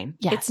be fine.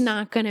 Yes. It's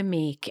not going to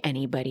make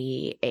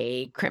anybody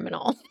a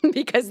criminal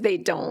because they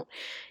don't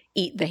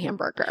eat the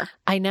hamburger.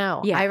 I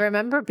know. Yeah. I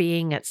remember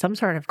being at some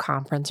sort of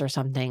conference or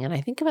something, and I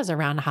think it was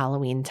around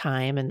Halloween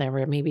time, and there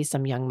were maybe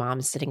some young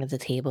moms sitting at the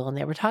table, and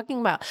they were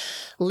talking about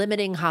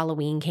limiting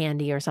Halloween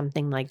candy or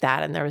something like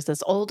that. And there was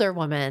this older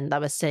woman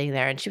that was sitting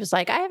there, and she was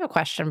like, I have a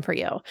question for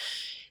you.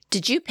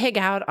 Did you pig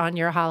out on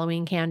your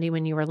Halloween candy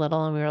when you were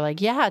little? And we were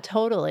like, yeah,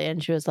 totally.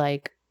 And she was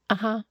like,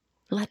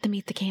 let them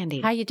eat the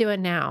candy. How you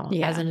doing now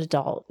as an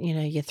adult?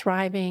 You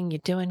thriving, you're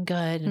doing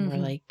good. And we're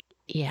like,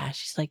 yeah.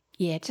 She's like,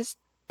 yeah, just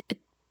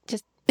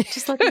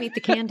let them eat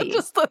the candy.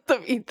 Just let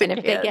them eat the candy.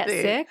 And if they get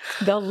sick,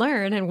 they'll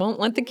learn and won't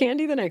want the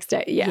candy the next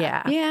day.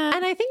 Yeah.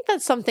 And I think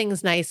that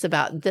something's nice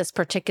about this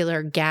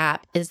particular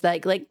gap is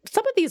that like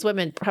some of these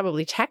women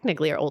probably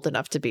technically are old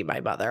enough to be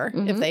my mother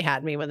if they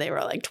had me when they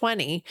were like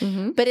 20.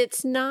 But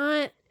it's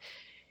not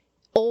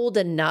old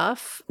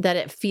enough that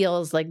it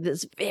feels like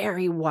this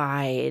very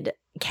wide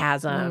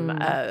chasm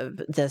of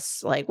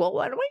this like, well,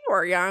 when we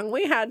were young,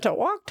 we had to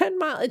walk 10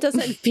 miles. It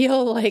doesn't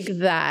feel like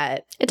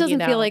that. It doesn't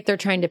feel like they're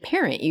trying to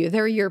parent you.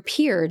 They're your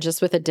peer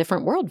just with a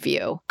different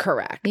worldview.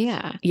 Correct.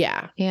 Yeah.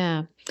 Yeah.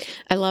 Yeah.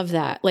 I love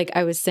that. Like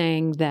I was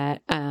saying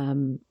that,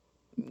 I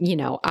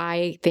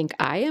think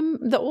I am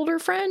the older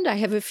friend. I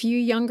have a few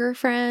younger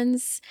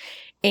friends.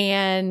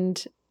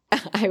 And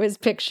I was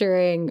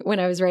picturing when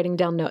I was writing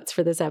down notes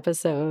for this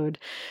episode,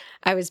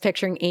 I was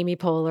picturing Amy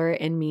Poehler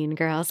in Mean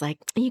Girls, like,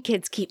 you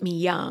kids keep me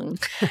young.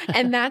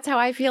 And that's how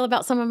I feel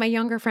about some of my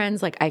younger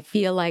friends. Like, I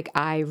feel like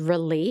I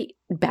relate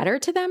better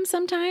to them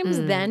sometimes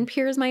than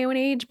peers my own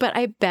age. But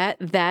I bet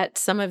that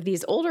some of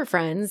these older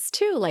friends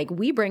too, like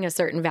we bring a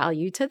certain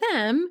value to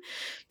them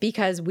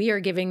because we are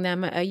giving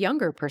them a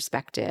younger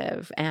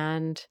perspective.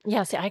 And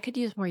see, I could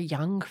use more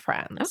young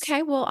friends.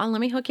 Okay, well,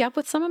 let me hook you up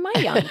with some of my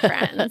young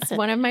friends.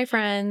 One of my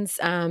friends,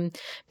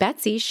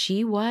 Betsy,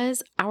 she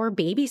was our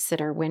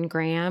babysitter when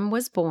Graham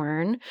was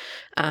born.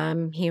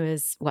 He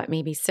was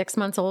maybe 6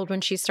 months old when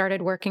she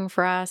started working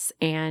for us,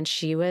 and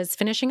she was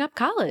finishing up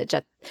college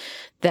at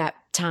that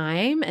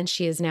time, and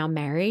she is now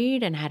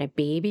married and had a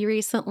baby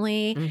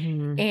recently.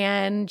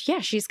 And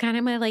she's kind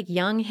of my like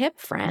young hip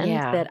friend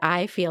that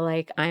I feel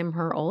like I'm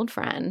her old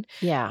friend.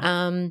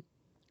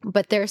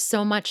 But there's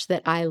so much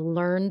that I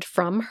learned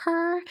from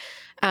her.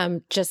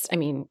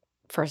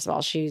 First of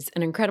all, she's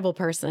an incredible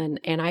person.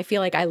 And I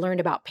feel like I learned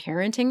about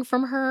parenting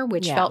from her,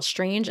 which felt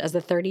strange as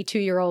a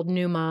 32-year-old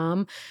new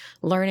mom,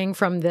 learning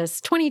from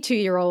this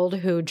 22-year-old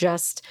who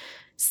just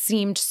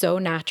seemed so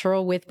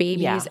natural with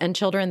babies and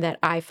children that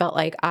I felt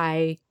like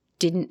I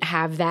didn't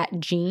have that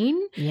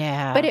gene.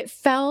 But it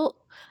felt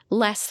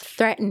less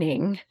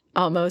threatening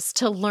almost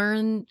to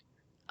learn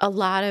a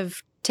lot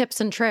of tips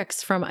and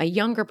tricks from a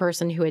younger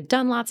person who had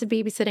done lots of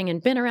babysitting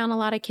and been around a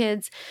lot of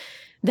kids.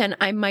 Then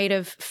I might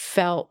have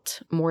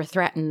felt more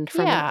threatened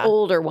from an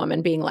older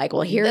woman being like,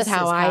 well, here's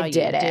how I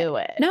did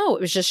it. No,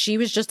 it was just, she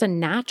was just a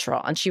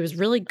natural and she was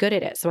really good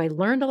at it. So I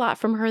learned a lot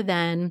from her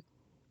then.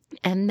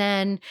 And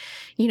then,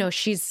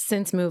 she's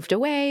since moved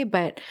away,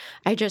 but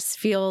I just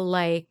feel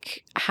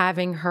like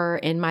having her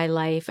in my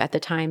life at the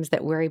times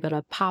that we're able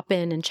to pop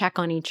in and check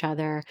on each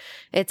other,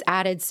 it's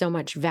added so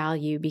much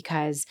value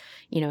because,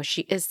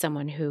 she is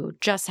someone who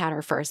just had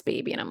her first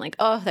baby. And I'm like,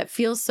 oh, that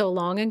feels so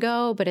long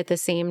ago. But at the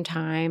same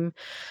time,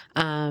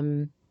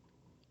 I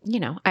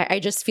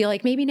just feel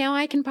like maybe now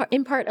I can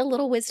impart a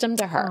little wisdom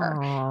to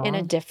her in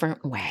a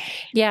different way.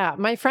 Yeah.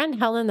 My friend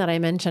Helen that I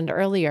mentioned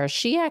earlier,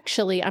 she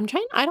actually, I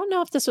don't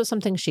know if this was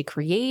something she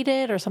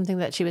created or something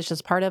that she was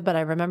just part of, but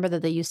I remember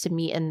that they used to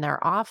meet in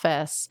their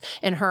office,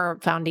 in her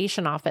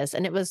foundation office.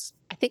 And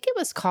I think it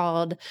was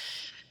called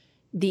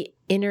the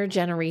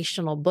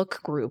Intergenerational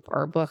Book Group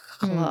or Book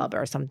Club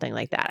or something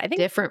like that. I think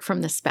different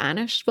from the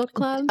Spanish book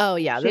club. Oh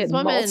yeah, this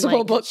woman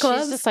multiple book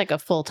clubs. She's just like a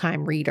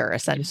full-time reader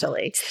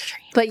essentially.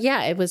 But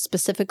yeah, it was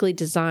specifically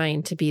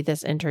designed to be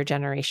this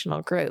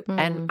intergenerational group.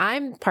 And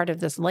I'm part of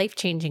this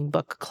life-changing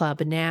book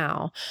club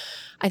now.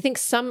 I think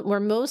we're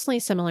mostly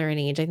similar in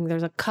age. I think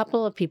there's a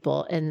couple of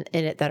people in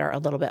it that are a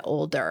little bit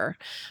older.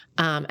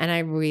 And I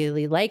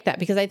really like that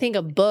because I think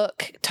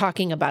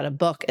talking about a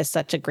book is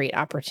such a great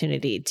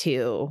opportunity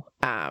to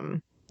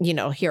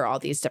hear all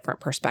these different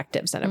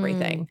perspectives and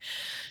everything.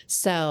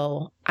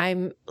 So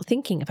I'm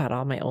thinking about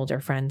all my older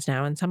friends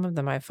now, and some of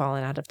them I've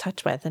fallen out of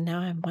touch with, and now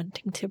I'm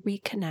wanting to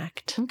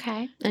reconnect.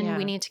 Okay. And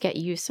we need to get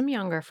you some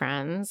younger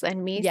friends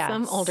and me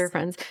some older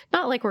friends.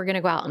 Not like we're going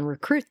to go out and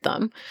recruit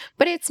them,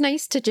 but it's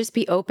nice to just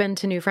be open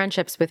to new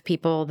friendships with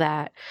people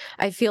that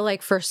I feel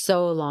like for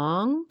so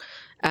long,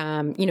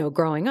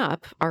 growing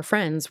up, our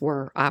friends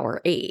were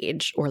our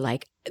age, or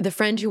like the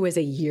friend who was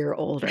a year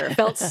older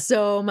felt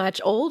so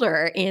much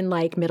older in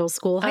like middle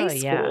school, high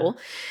school.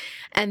 Yeah.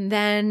 And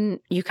then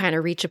you kind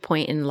of reach a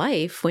point in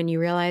life when you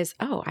realize,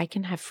 oh, I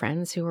can have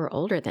friends who are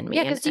older than me.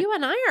 Yeah, because you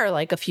and I are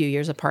like a few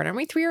years apart. Aren't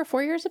we 3 or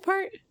 4 years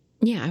apart?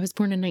 Yeah, I was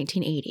born in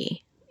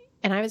 1980.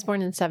 And I was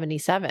born in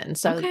 77.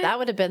 So that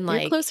would have been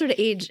like... You're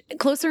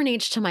closer in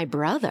age to my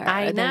brother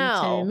than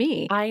to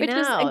me. I know. Which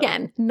is,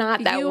 again,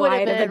 not that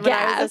wide of a gap. When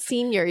I was a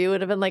senior, you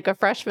would have been like a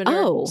freshman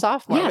or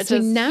sophomore, yes,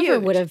 which is we never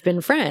huge. would have been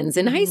friends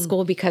in high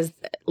school because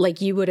like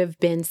you would have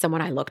been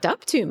someone I looked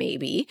up to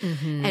maybe.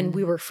 And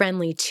we were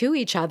friendly to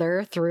each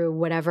other through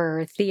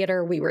whatever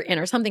theater we were in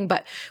or something,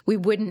 but we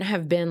wouldn't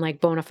have been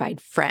like bona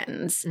fide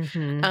friends.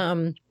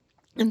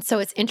 And so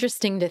it's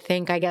interesting to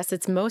think, I guess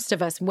it's most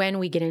of us when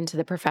we get into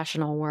the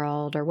professional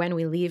world or when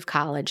we leave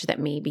college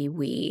that maybe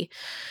we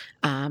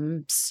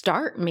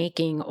start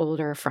making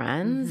older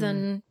friends.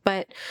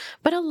 But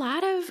a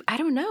lot of, I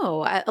don't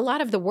know, a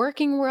lot of the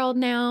working world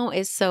now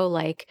is so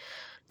like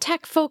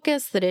tech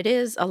focused that it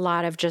is a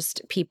lot of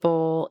just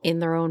people in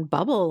their own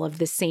bubble of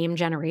the same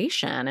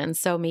generation. And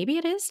so maybe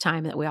it is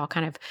time that we all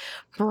kind of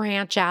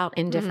branch out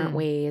in different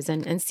ways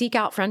and seek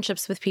out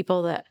friendships with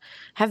people that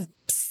have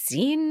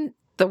seen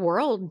the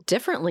world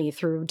differently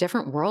through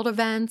different world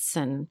events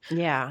and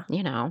I'm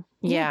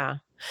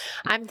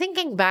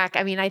thinking back.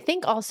 I mean, I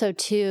think also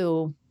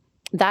too,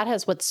 that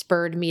has what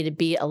spurred me to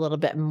be a little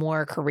bit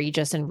more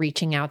courageous in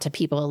reaching out to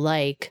people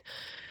like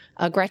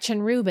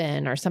Gretchen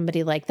Rubin or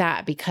somebody like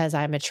that, because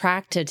I'm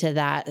attracted to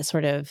that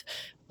sort of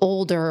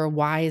older,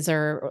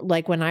 wiser,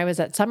 like when I was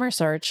at Summer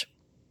Search,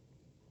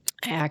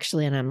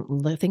 and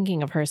I'm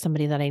thinking of her,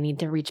 somebody that I need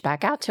to reach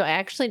back out to. I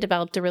actually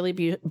developed a really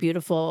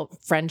beautiful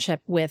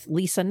friendship with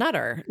Lisa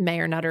Nutter,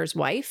 Mayor Nutter's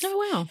wife.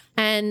 Oh, wow.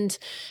 And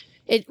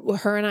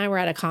her and I were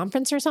at a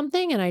conference or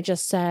something, and I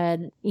just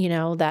said,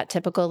 that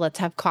typical, let's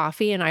have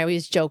coffee. And I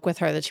always joke with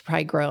her that she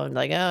probably groaned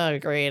like, oh,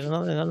 great.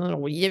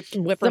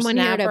 Whippersnapper. Someone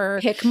here to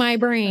pick my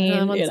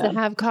brain. Wants to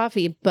have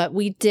coffee. But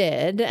we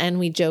did. And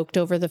we joked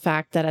over the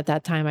fact that at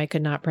that time I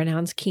could not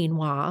pronounce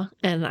quinoa.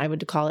 And I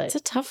would call it. It's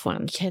a tough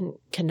one.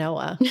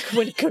 Quinoa.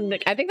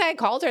 I think I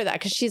called her that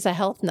because she's a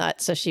health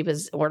nut. So she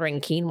was ordering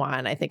quinoa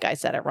and I think I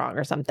said it wrong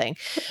or something.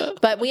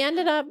 But we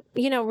ended up,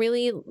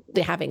 really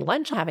having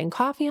lunch, having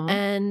coffee.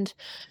 And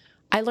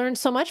I learned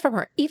so much from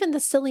her, even the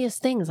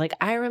silliest things. Like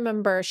I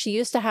remember she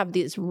used to have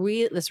this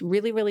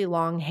really, really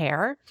long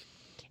hair.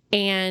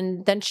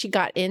 And then she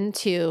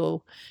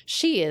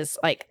is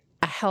like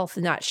a health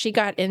nut. She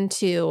got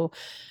into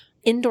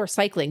indoor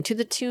cycling to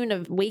the tune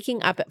of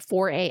waking up at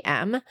 4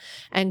 a.m.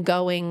 and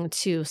going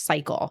to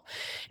cycle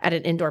at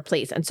an indoor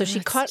place. And so she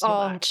cut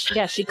all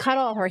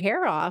her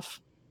hair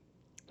off.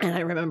 And I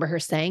remember her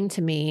saying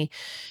to me,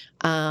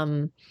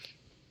 I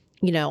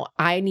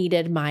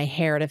needed my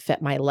hair to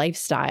fit my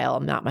lifestyle,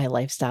 not my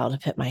lifestyle to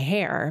fit my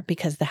hair,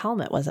 because the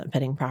helmet wasn't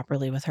fitting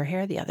properly with her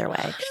hair the other way.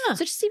 Huh.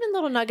 So just even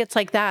little nuggets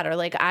like that, or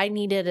like I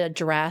needed a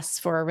dress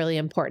for a really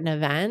important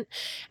event,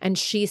 and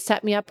she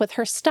set me up with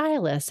her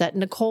stylist at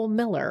Nicole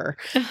Miller.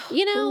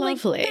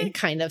 Lovely. Like that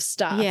kind of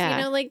stuff.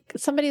 Yeah. Like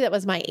somebody that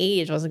was my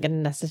age wasn't going to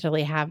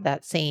necessarily have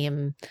that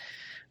same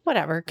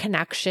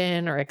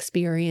connection or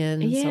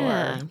experience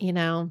or.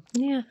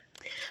 Yeah.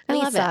 I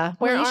Lisa, love it.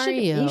 Where are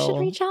you? You should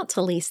reach out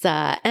to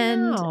Lisa.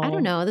 And I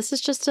don't know, this is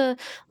just a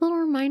little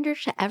reminder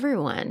to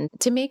everyone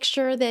to make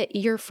sure that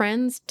your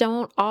friends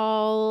don't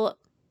all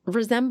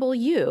resemble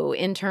you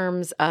in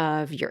terms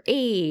of your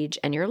age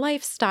and your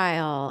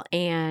lifestyle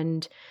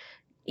and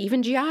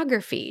even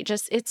geography.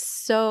 Just, it's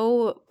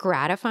so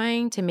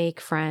gratifying to make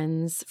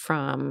friends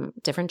from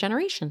different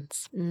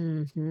generations.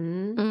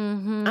 Mm-hmm.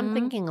 Mm-hmm. I'm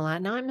thinking a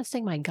lot. Now I'm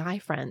missing my guy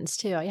friends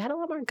too. I had a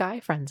lot more guy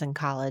friends in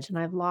college and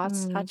I've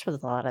lost touch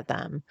with a lot of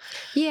them.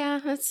 Yeah,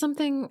 that's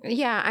something.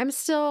 Yeah, I'm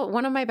still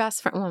one of my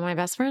best friend. Well, my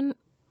best friend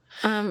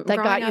that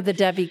got you the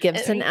Debbie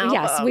Gibson album.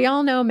 Yes, we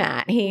all know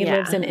Matt. He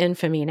lives in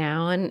infamy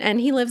now,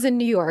 and he lives in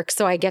New York,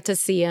 so I get to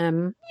see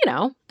him,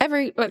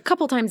 a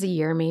couple times a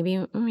year,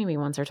 maybe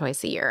once or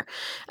twice a year.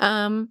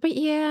 But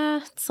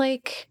yeah, it's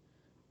like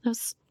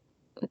those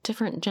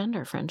different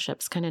gender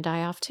friendships kind of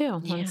die off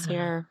too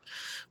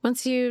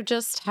once you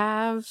just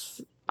have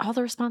all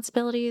the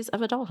responsibilities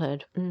of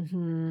adulthood.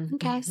 Mm-hmm.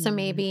 Okay, so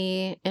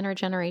maybe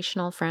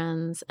intergenerational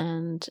friends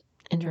and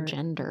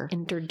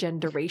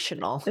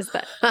intergenerational. Is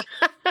that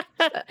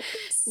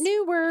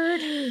new word?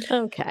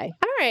 Okay.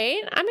 All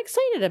right. I'm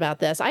excited about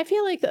this. I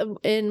feel like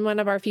in one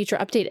of our future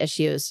update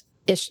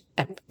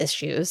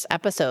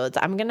episodes,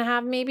 I'm going to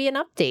have maybe an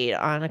update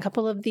on a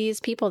couple of these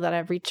people that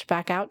I've reached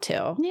back out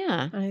to.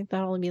 Yeah. I think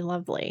that'll be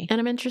lovely.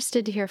 And I'm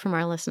interested to hear from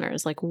our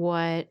listeners, like,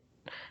 what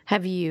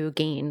have you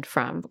gained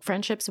from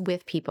friendships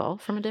with people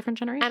from a different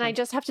generation? And I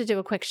just have to do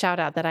a quick shout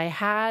out that I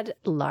had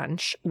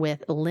lunch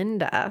with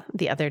Linda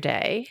the other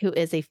day, who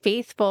is a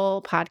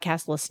faithful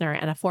podcast listener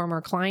and a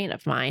former client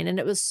of mine. And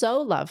it was so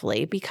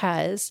lovely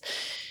because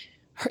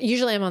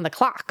usually I'm on the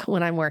clock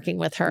when I'm working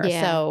with her.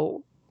 Yeah.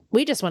 So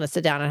we just want to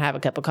sit down and have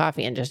a cup of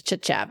coffee and just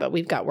chit chat, but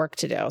we've got work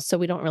to do. So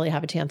we don't really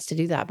have a chance to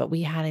do that. But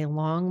we had a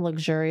long,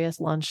 luxurious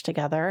lunch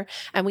together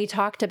and we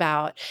talked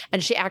about,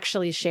 and she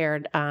actually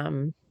shared,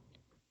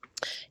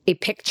 a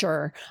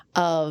picture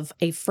of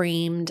a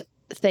framed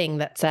thing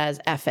that says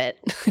F it.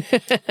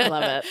 I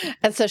love it.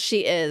 And so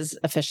she is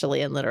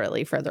officially and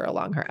literally further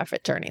along her F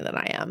it journey than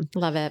I am.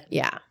 Love it.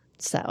 Yeah.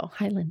 So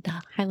hi,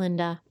 Linda. Hi,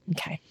 Linda.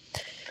 Okay.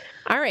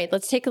 All right.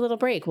 Let's take a little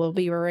break. We'll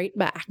be right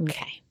back.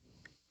 Okay.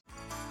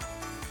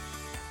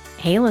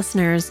 Hey,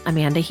 listeners.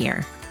 Amanda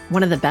here.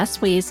 One of the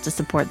best ways to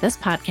support this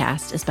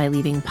podcast is by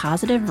leaving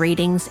positive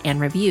ratings and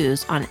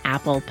reviews on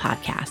Apple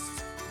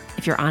Podcasts.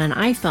 If you're on an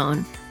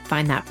iPhone,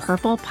 find that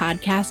purple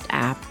podcast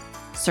app,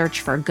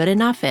 search for Good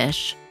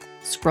Enough-ish,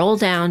 scroll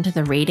down to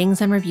the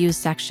ratings and reviews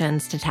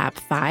sections to tap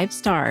 5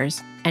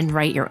 stars and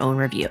write your own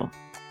review.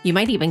 You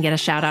might even get a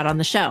shout out on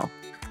the show.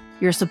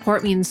 Your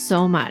support means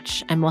so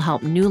much and will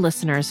help new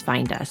listeners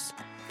find us.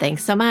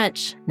 Thanks so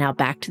much. Now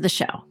back to the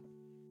show.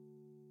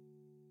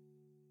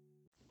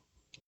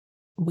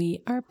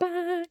 We are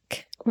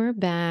back. We're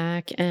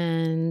back,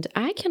 and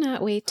I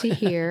cannot wait to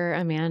hear,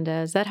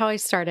 Amanda, is that how I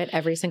start it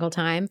every single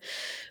time?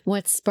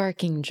 What's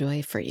sparking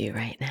joy for you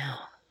right now?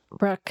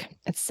 Brooke,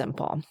 it's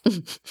simple.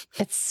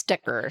 It's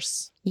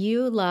stickers.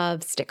 You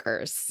love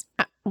stickers.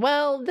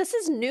 Well, this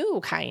is new,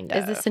 kind of.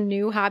 Is this a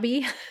new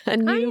hobby? A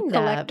new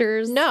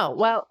collector's? No.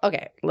 Well,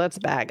 okay, let's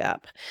bag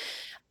up.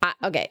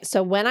 Okay,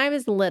 so when I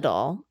was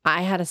little,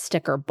 I had a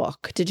sticker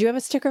book. Did you have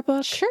a sticker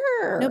book?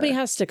 Sure. Nobody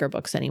has sticker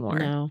books anymore.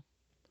 No.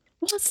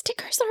 Well,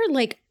 stickers are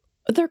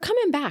they're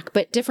coming back,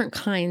 but different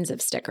kinds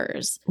of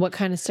stickers. What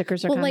kind of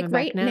stickers are coming back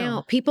right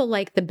now? People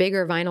like the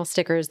bigger vinyl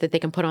stickers that they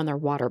can put on their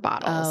water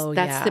bottles. Oh,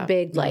 that's the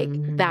big,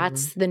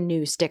 that's the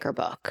new sticker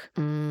book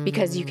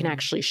because you can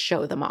actually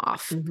show them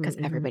off because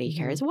everybody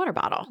carries a water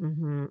bottle.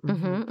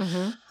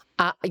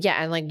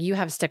 Yeah, and you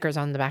have stickers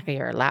on the back of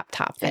your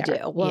laptop there. I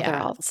do. Well,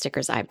 they're all the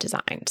stickers I've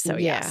designed. So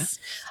yes.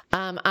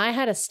 I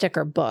had a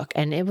sticker book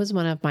and it was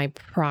one of my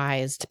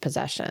prized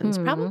possessions.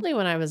 Probably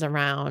when I was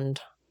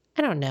around,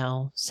 I don't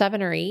know,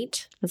 7 or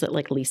 8. Was it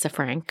like Lisa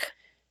Frank?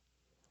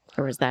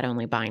 Or was that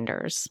only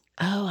binders?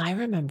 Oh, I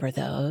remember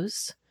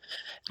those.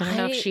 I don't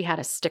know if she had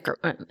a sticker.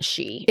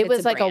 It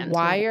was like a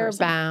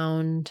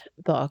wire-bound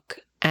book.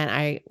 And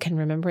I can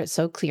remember it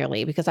so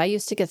clearly because I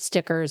used to get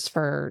stickers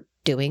for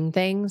doing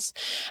things.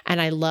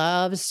 And I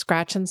love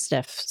scratch and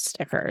sniff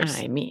stickers.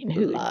 I mean,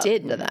 who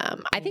did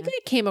them? I think I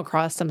came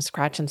across some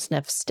scratch and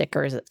sniff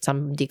stickers at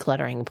some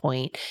decluttering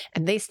point,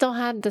 and they still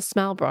had the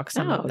smell, Brooke,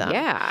 some of them.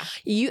 Yeah.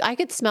 I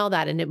could smell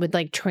that and it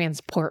would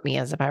transport me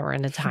as if I were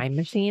in a time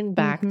machine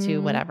back to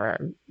what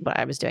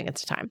I was doing at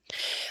the time.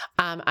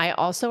 I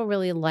also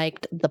really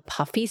liked the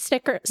puffy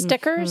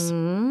stickers.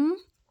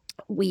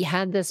 We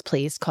had this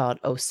place called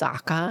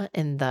Osaka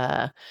in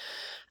the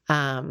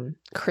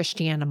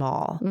Christiana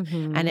Mall.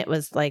 And it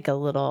was like a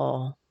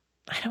little,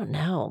 I don't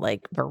know,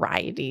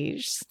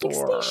 variety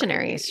store.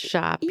 Stationery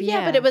shop.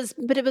 Yeah, but it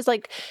was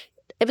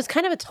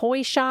kind of a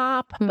toy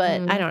shop,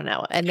 but I don't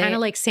know. And kind of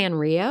like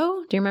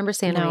Sanrio. Do you remember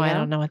Sanrio? No, I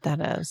don't know what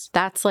that is.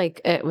 That's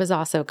it was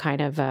also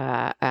kind of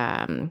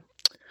a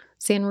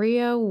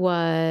Sanrio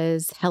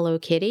was Hello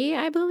Kitty,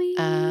 I believe.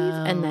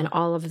 And then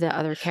all of the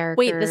other characters.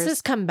 Wait, this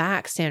has come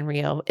back,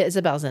 Sanrio.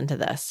 Isabel's into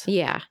this.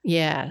 Yeah.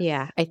 Yeah.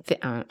 Yeah.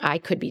 I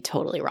could be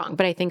totally wrong,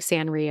 but I think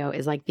Sanrio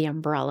is like the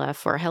umbrella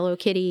for Hello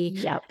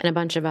Kitty and a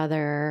bunch of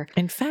other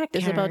In fact,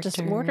 characters. Isabel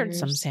just ordered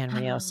some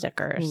Sanrio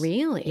stickers.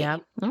 Really?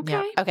 Yep. Okay.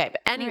 Yep. Okay.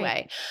 But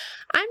anyway,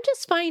 I'm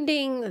just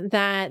finding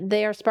that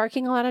they are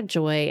sparking a lot of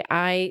joy.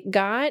 I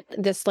got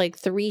this like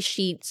 3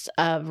 sheets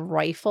of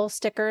rifle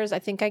stickers. I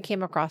think I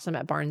came across them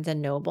at Barnes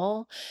and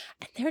Noble,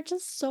 and they're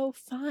just so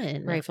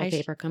fun. Rifle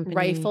Paper Company.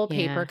 Rifle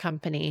Paper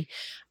Company.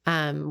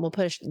 We'll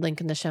put a link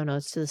in the show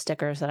notes to the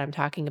stickers that I'm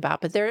talking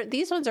about, but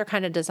these ones are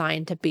kind of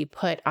designed to be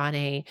put on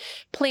a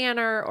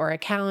planner or a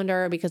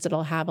calendar because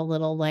it'll have a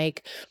little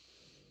like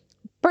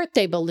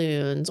birthday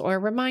balloons or a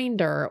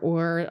reminder,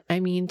 or I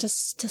mean,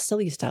 just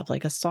silly stuff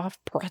like a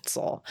soft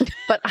pretzel.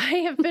 But I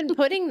have been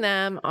putting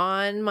them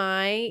on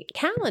my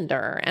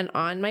calendar and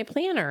on my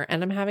planner,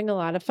 and I'm having a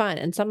lot of fun.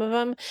 And some of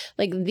them,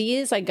 like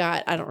these, I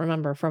don't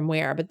remember from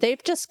where, but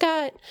they've just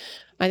got.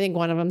 I think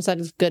one of them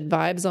says good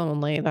vibes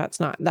only.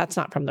 That's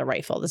not from the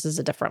rifle. This is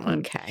a different one.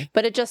 Okay.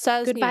 But it just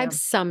says good vibes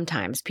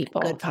sometimes,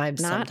 people. Good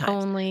vibes not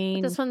sometimes.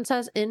 only. But this one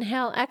says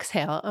inhale,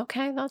 exhale.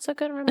 Okay, that's a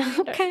good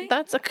reminder. Okay.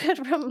 That's a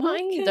good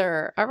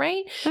reminder. Okay. All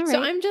right. All right.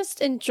 So I'm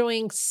just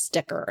enjoying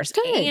stickers.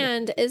 Good.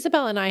 And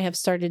Isabel and I have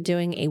started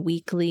doing a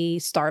weekly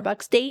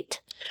Starbucks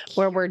date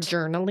where we're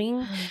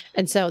journaling.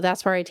 And so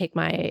that's where I take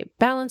my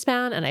balance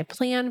bound and I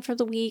plan for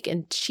the week,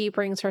 and she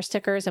brings her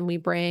stickers and we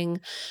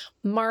bring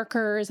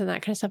markers and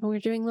that kind of stuff. And we're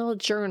doing little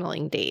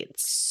journaling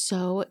dates.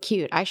 So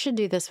cute. I should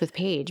do this with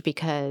Paige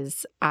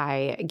because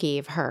I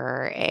gave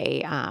her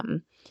a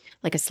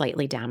like a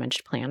slightly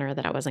damaged planner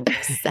that I wasn't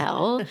going to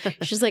sell.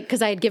 She's like,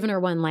 because I had given her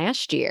one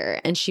last year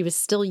and she was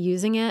still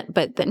using it,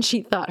 but then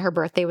she thought her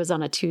birthday was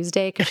on a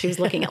Tuesday because she was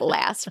looking at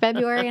last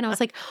February. And I was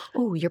like,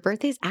 oh, your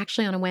birthday's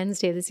actually on a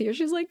Wednesday this year.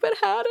 She's like, but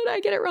how did I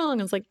get it wrong?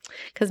 I was like,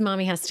 because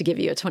mommy has to give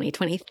you a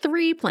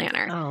 2023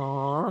 planner.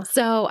 Aww.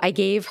 So I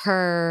gave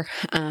her,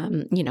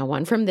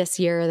 one from this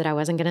year that I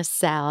wasn't going to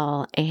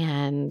sell,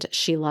 and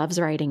she loves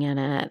writing in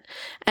it.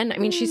 And I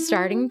mean, she's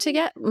starting to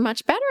get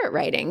much better at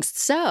writing.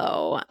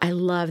 So I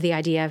love the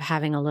idea of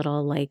having a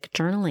little like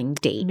journaling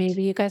date.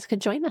 Maybe you guys could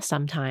join us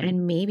sometime.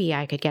 And maybe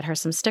I could get her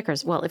some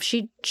stickers. Well, if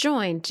she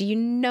joined, do you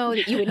know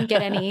that you wouldn't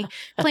get any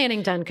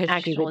planning done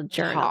because she would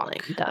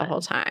journaling the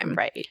whole time?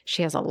 Right.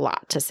 She has a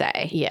lot to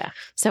say. Yeah.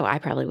 So I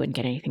probably wouldn't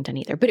get anything done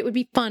either. But it would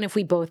be fun if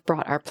we both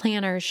brought our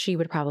planners. She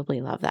would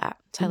probably love that.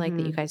 So I like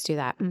that you guys do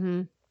that.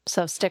 Mm-hmm.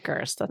 So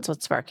stickers, that's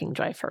what's sparking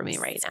joy for me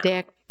right now.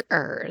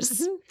 Stickers.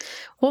 Mm-hmm.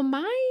 Well,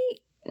 my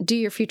do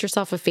your future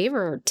self a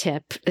favor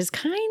tip is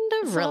kind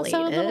of related.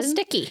 Also a little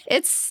sticky.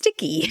 It's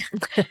sticky.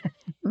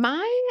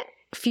 My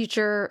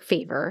future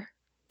favor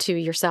to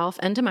yourself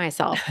and to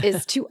myself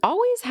is to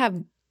always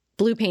have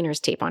blue painter's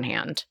tape on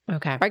hand.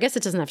 Okay. Or I guess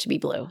it doesn't have to be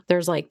blue.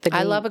 There's like the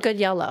green, I love a good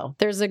yellow.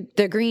 There's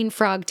the green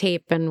frog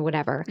tape and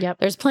whatever. Yep.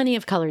 There's plenty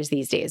of colors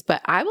these days.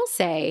 But I will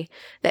say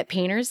that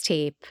painter's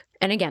tape,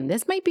 and again,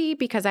 this might be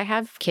because I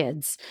have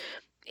kids,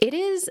 it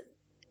is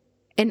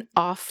an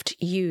oft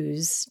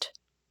used,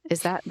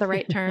 is that the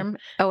right term?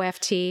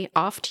 OFT,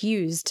 oft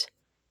used.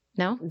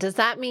 No? Doesn't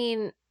that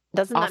mean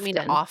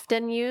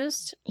often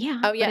used?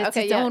 Yeah. Oh, yeah. It's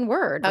its own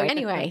word. Right?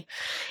 Anyway,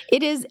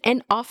 it is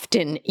an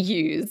often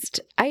used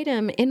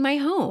item in my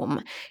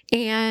home.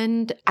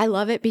 And I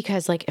love it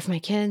because, like, if my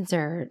kids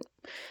are,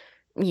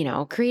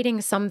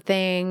 creating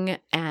something,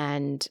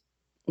 and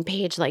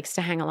Paige likes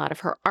to hang a lot of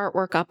her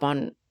artwork up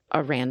on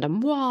a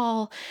random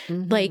wall,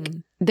 like,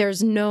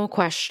 there's no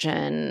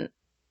question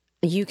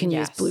you can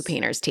use blue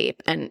painter's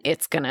tape and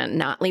it's going to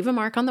not leave a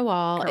mark on the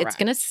wall. Correct. It's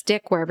going to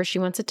stick wherever she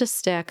wants it to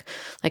stick.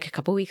 Like a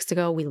couple weeks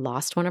ago, we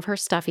lost one of her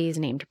stuffies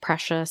named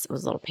Precious. It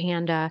was a little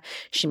panda.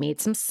 She made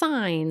some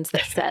signs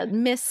that said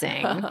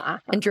missing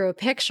and drew a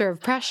picture of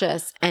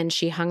Precious, and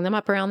she hung them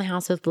up around the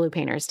house with blue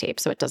painter's tape.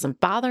 So it doesn't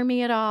bother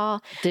me at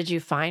all. Did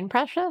you find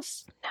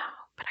Precious? No,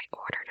 but I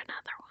ordered another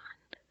one.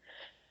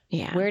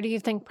 Yeah. Where do you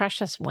think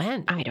Precious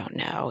went? I don't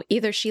know.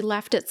 Either she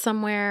left it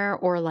somewhere,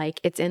 or like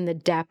it's in the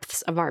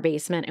depths of our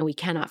basement and we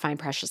cannot find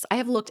Precious. I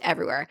have looked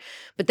everywhere.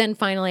 But then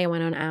finally I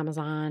went on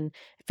Amazon,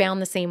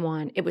 found the same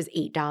one. It was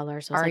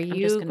 $8. Are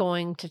you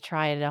going to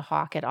try to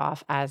hawk it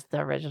off as the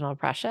original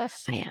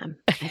Precious? I am.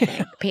 I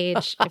think.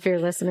 Paige, if you're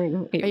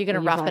listening. Are you going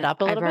to rough it up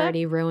a little bit? I've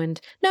already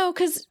ruined. No,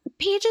 because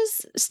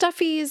Paige's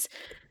stuffies,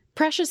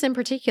 Precious in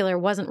particular,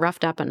 wasn't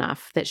roughed up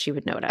enough that she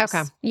would notice.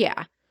 Okay.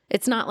 Yeah.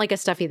 It's not like a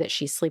stuffy that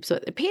she sleeps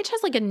with. Paige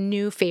has like a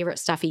new favorite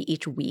stuffy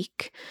each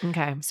week.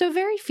 Okay. So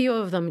very few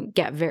of them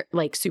get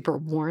super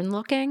worn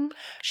looking.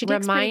 She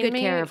takes pretty good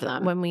care of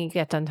them. When we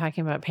get done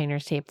talking about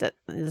painter's tape, that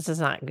this is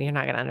not, you're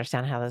not going to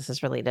understand how this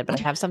is related, but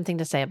I have something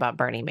to say about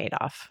Bernie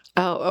Madoff.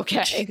 Oh,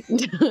 okay.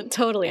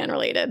 Totally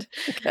unrelated.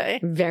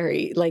 Okay.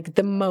 Very, like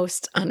the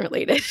most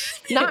unrelated.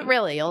 Not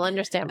really. You'll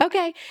understand.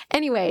 Okay.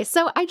 Anyway,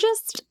 so I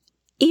just...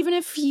 even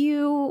if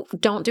you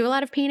don't do a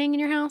lot of painting in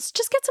your house,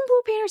 just get some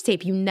blue painter's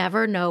tape. You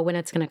never know when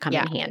it's going to come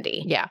in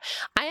handy. Yeah.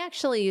 I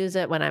actually use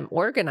it when I'm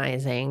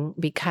organizing,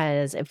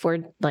 because if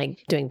we're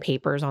like doing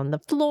papers on the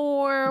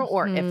floor,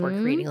 or if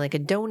we're creating like a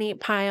donate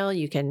pile,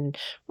 you can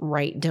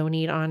write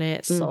donate on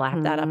it,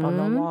 slap that up on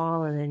the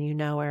wall, and then you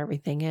know where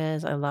everything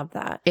is. I love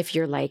that. If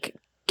you're like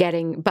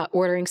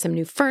ordering some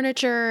new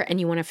furniture and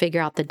you want to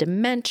figure out the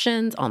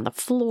dimensions on the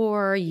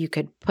floor, you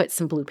could put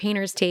some blue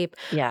painter's tape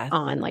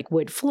on like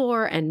wood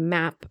floor and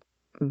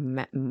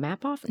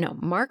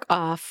mark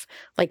off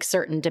like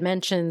certain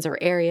dimensions or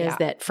areas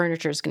that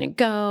furniture is going to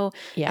go.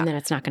 Yeah. And then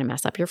it's not going to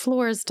mess up your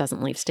floors,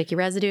 doesn't leave sticky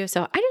residue.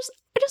 So I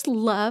just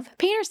love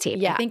painter's tape.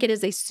 Yeah. I think it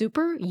is a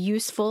super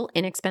useful,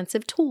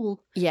 inexpensive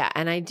tool. Yeah.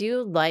 And I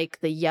do like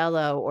the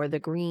yellow or the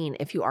green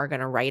if you are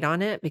going to write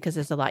on it, because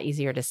it's a lot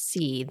easier to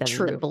see than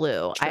the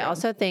blue. True. I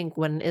also think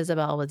when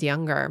Isabel was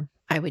younger,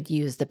 I would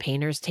use the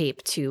painter's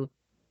tape to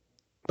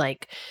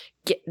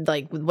get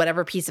like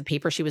whatever piece of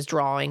paper she was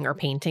drawing or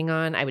painting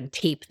on, I would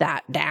tape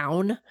that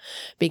down,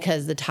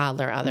 because the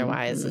toddler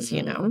otherwise is,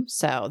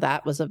 so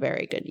that was a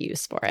very good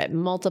use for it.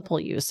 Multiple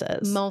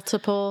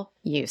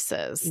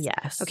uses.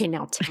 Yes. Okay.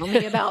 Now tell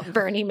me about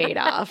Bernie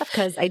Madoff,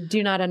 because I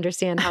do not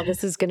understand how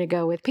this is going to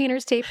go with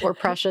painter's tape or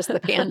Precious the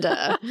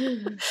Panda.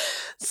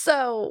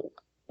 So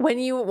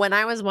when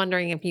I was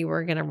wondering if you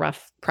were going to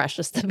rough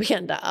Precious the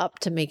Panda up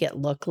to make it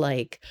look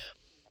like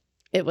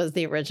it was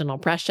the original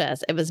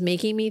Precious, it was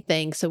making me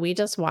think. So we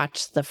just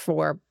watched the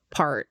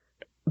 4-part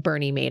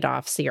Bernie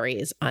Madoff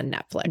series on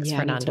Netflix,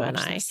 Fernando and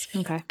I.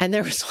 Okay. And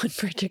there was one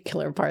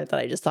particular part that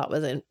I just thought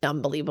was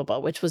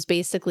unbelievable, which was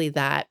basically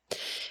that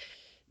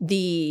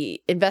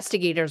the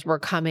investigators were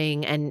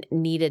coming and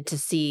needed to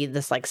see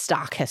this like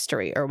stock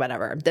history or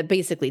whatever that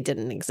basically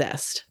didn't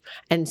exist.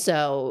 And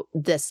so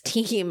this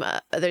team,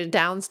 they're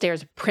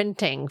downstairs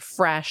printing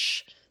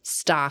fresh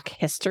stock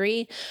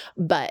history,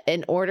 but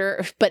it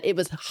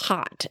was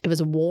hot. It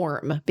was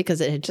warm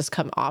because it had just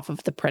come off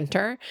of the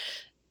printer.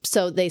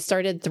 So they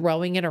started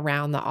throwing it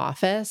around the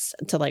office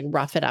to like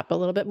rough it up a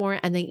little bit more.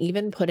 And they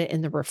even put it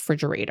in the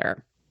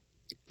refrigerator.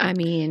 I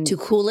mean, to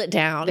cool it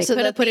down. They could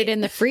have put it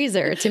in the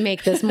freezer to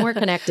make this more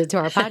connected to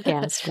our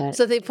podcast. But.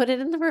 So they put it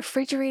in the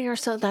refrigerator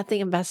so that the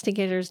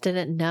investigators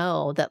didn't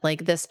know that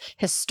like this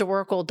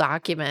historical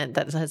document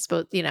that has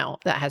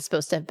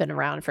supposed to have been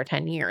around for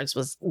 10 years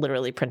was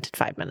literally printed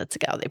 5 minutes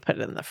ago. They put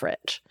it in the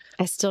fridge.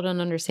 I still don't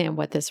understand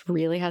what this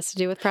really has to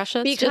do with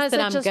Precious. Because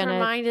it just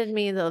reminded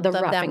me of them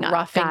roughing it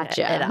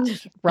up.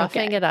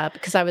 Roughing it up.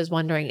 Because I was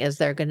wondering, is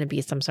there going to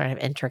be some sort of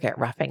intricate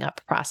roughing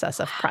up process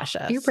of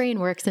Precious? Your brain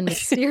works in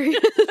mysterious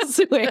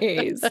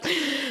ways.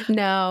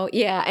 No,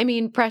 yeah. I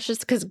mean, Precious,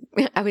 because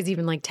I was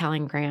even like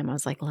telling Graham, I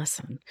was like,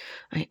 listen,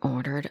 I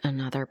ordered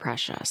another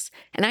Precious.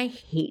 And I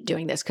hate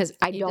doing this because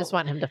I just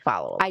want him to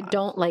follow along. I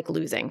don't like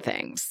losing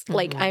things. Mm-hmm.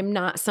 Like, I'm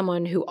not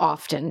someone who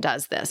often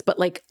does this, but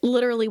like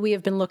literally we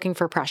have been looking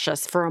for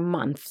Precious for a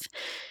month.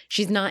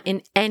 She's not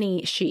in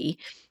any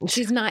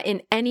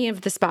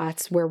of the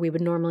spots where we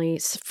would normally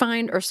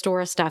find or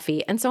store a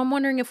stuffy. And so I'm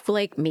wondering if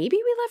like maybe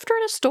we left her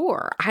at a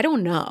store. I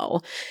don't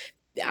know.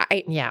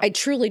 I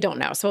truly don't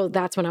know. So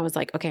that's when I was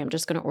like, okay, I'm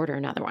just going to order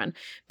another one.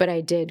 But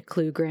I did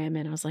clue Graham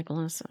in. I was like,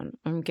 listen,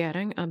 I'm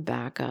getting a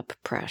backup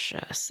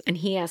Precious. And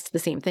he asked the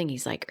same thing.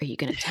 He's like, are you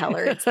going to tell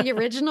her it's the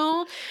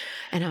original?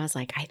 And I was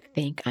like, I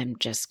think I'm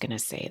just going to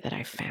say that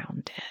I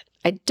found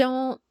it.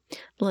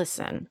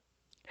 Listen.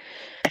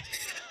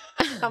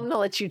 I'm going to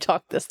let you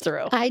talk this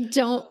through. I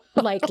don't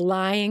like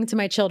lying to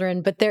my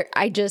children, but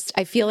I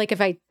feel like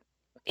if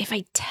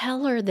I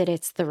tell her that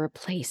it's the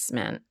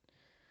replacement,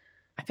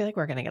 I feel like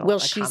we're going to get a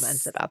lot of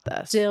comments about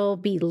this. Still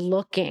be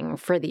looking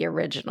for the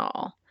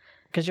original.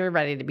 Because you're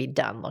ready to be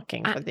done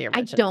looking for the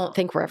original. I don't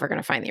think we're ever going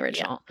to find the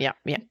original. Yeah.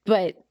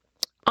 But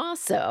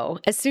also,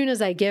 as soon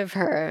as I give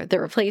her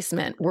the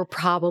replacement, we're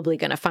probably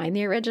going to find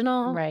the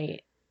original.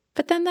 Right.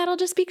 But then that'll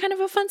just be kind of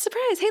a fun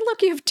surprise. Hey,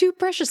 look, you have 2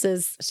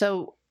 Preciouses.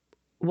 So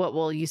what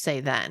will you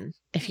say then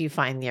if you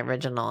find the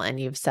original and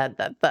you've said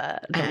that the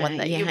one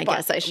that you bought? I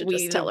guess I should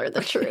just tell her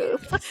the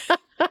truth.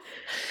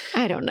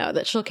 I don't know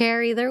that she'll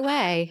care either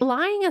way.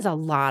 Lying is a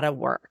lot of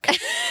work.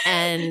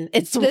 And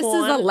this is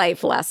a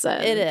life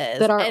lesson. It is.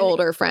 That our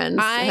older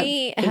friends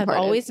have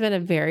always been a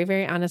very,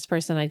 very honest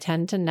person. I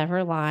tend to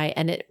never lie.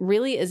 And it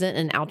really isn't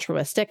an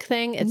altruistic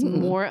thing. It's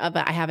more of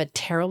I have a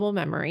terrible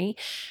memory,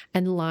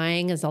 and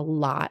lying is a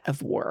lot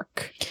of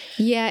work.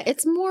 Yeah,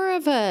 it's more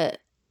of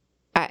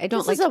I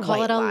don't like to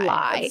call it a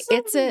lie.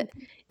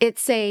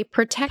 It's a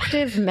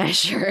protective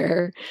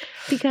measure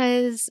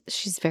because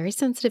she's very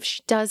sensitive.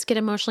 She does get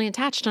emotionally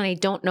attached, and I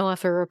don't know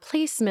if a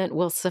replacement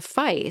will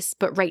suffice.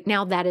 But right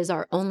now, that is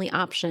our only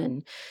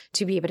option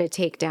to be able to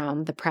take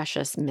down the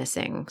Precious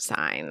missing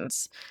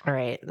signs. All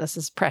right. This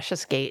is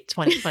Precious Gate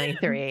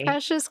 2023.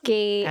 Precious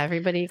Gate.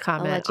 Everybody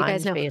comment on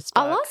Facebook.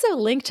 I'll also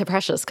link to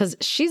Precious because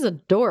she's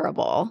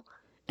adorable.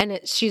 And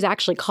she's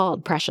actually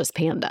called Precious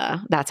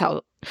Panda. That's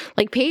how,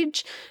 like,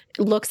 Paige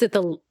looks at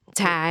the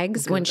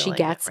tags when she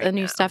gets a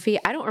new stuffy.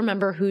 I don't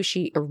remember who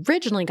she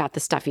originally got the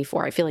stuffy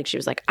for. I feel like she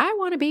was like, I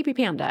want a baby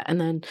panda. And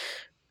then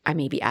I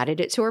maybe added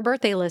it to her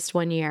birthday list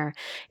one year,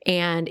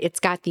 and it's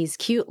got these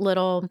cute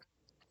little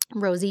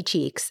rosy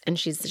cheeks, and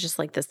she's just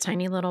like this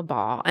tiny little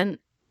ball. And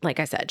like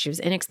I said, she was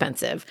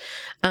inexpensive.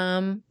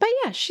 But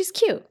yeah, she's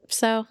cute.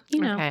 So, you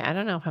know. Okay, I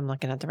don't know if I'm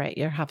looking at the right.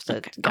 You'll have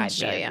to guide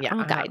you. Yeah,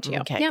 I'll guide you.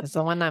 Okay, because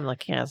the one I'm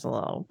looking at is a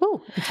little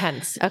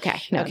intense.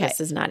 Okay, no, this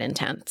is not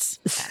intense.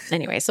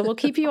 Anyway, so we'll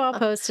keep you all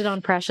posted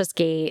on Precious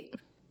Gate.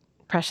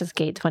 Precious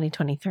Gate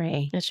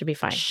 2023. It should be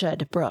fine.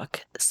 Should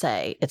Brooke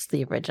say it's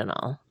the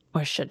original,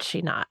 or should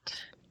she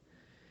not?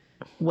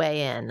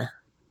 Weigh in.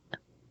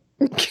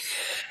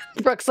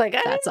 Brooke's like,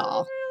 that's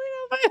all.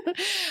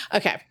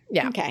 Okay.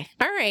 Yeah. Okay.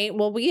 All right.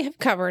 Well, we have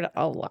covered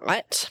a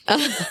lot.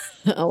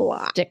 A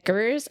lot.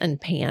 Stickers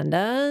and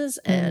pandas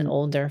and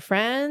older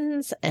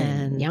friends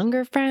and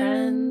younger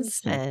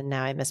friends. And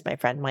now I miss my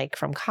friend Mike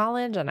from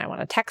college and I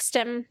want to text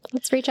him.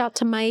 Let's reach out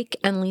to Mike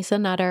and Lisa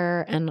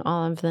Nutter and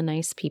all of the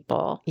nice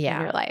people in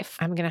your life.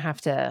 I'm going to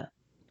have to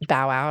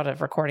bow out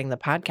of recording the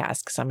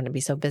podcast because I'm going to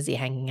be so busy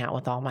hanging out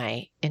with all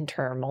my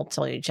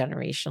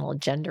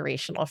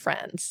multi-generational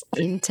friends.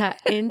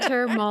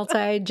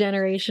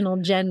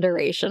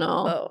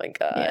 Multi-generational. Oh my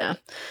God. Yeah.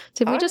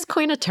 Did we just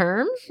coin a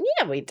term?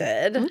 Yeah, we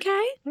did.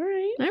 Okay. All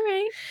right. All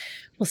right.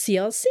 We'll see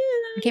y'all soon.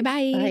 Okay,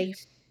 bye. Bye.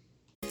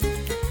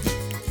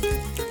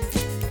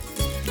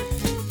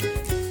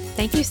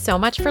 Thank you so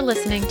much for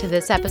listening to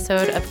this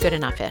episode of Good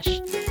Enough-ish.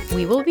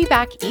 We will be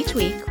back each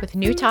week with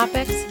new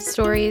topics,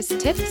 stories,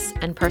 tips,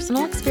 and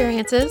personal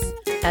experiences,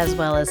 as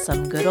well as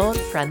some good old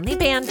friendly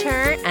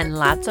banter and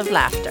lots of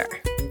laughter.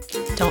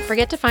 Don't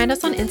forget to find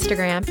us on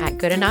Instagram at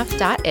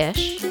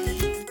goodenoughh.ish.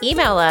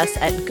 Email us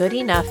at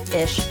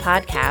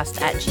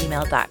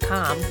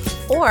goodenoughishpodcast@gmail.com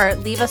or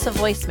leave us a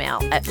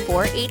voicemail at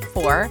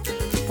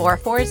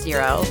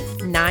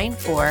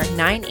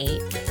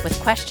 484-440-9498 with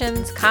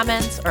questions,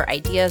 comments, or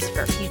ideas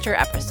for future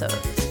episodes.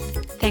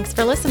 Thanks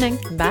for listening.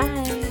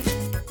 Bye.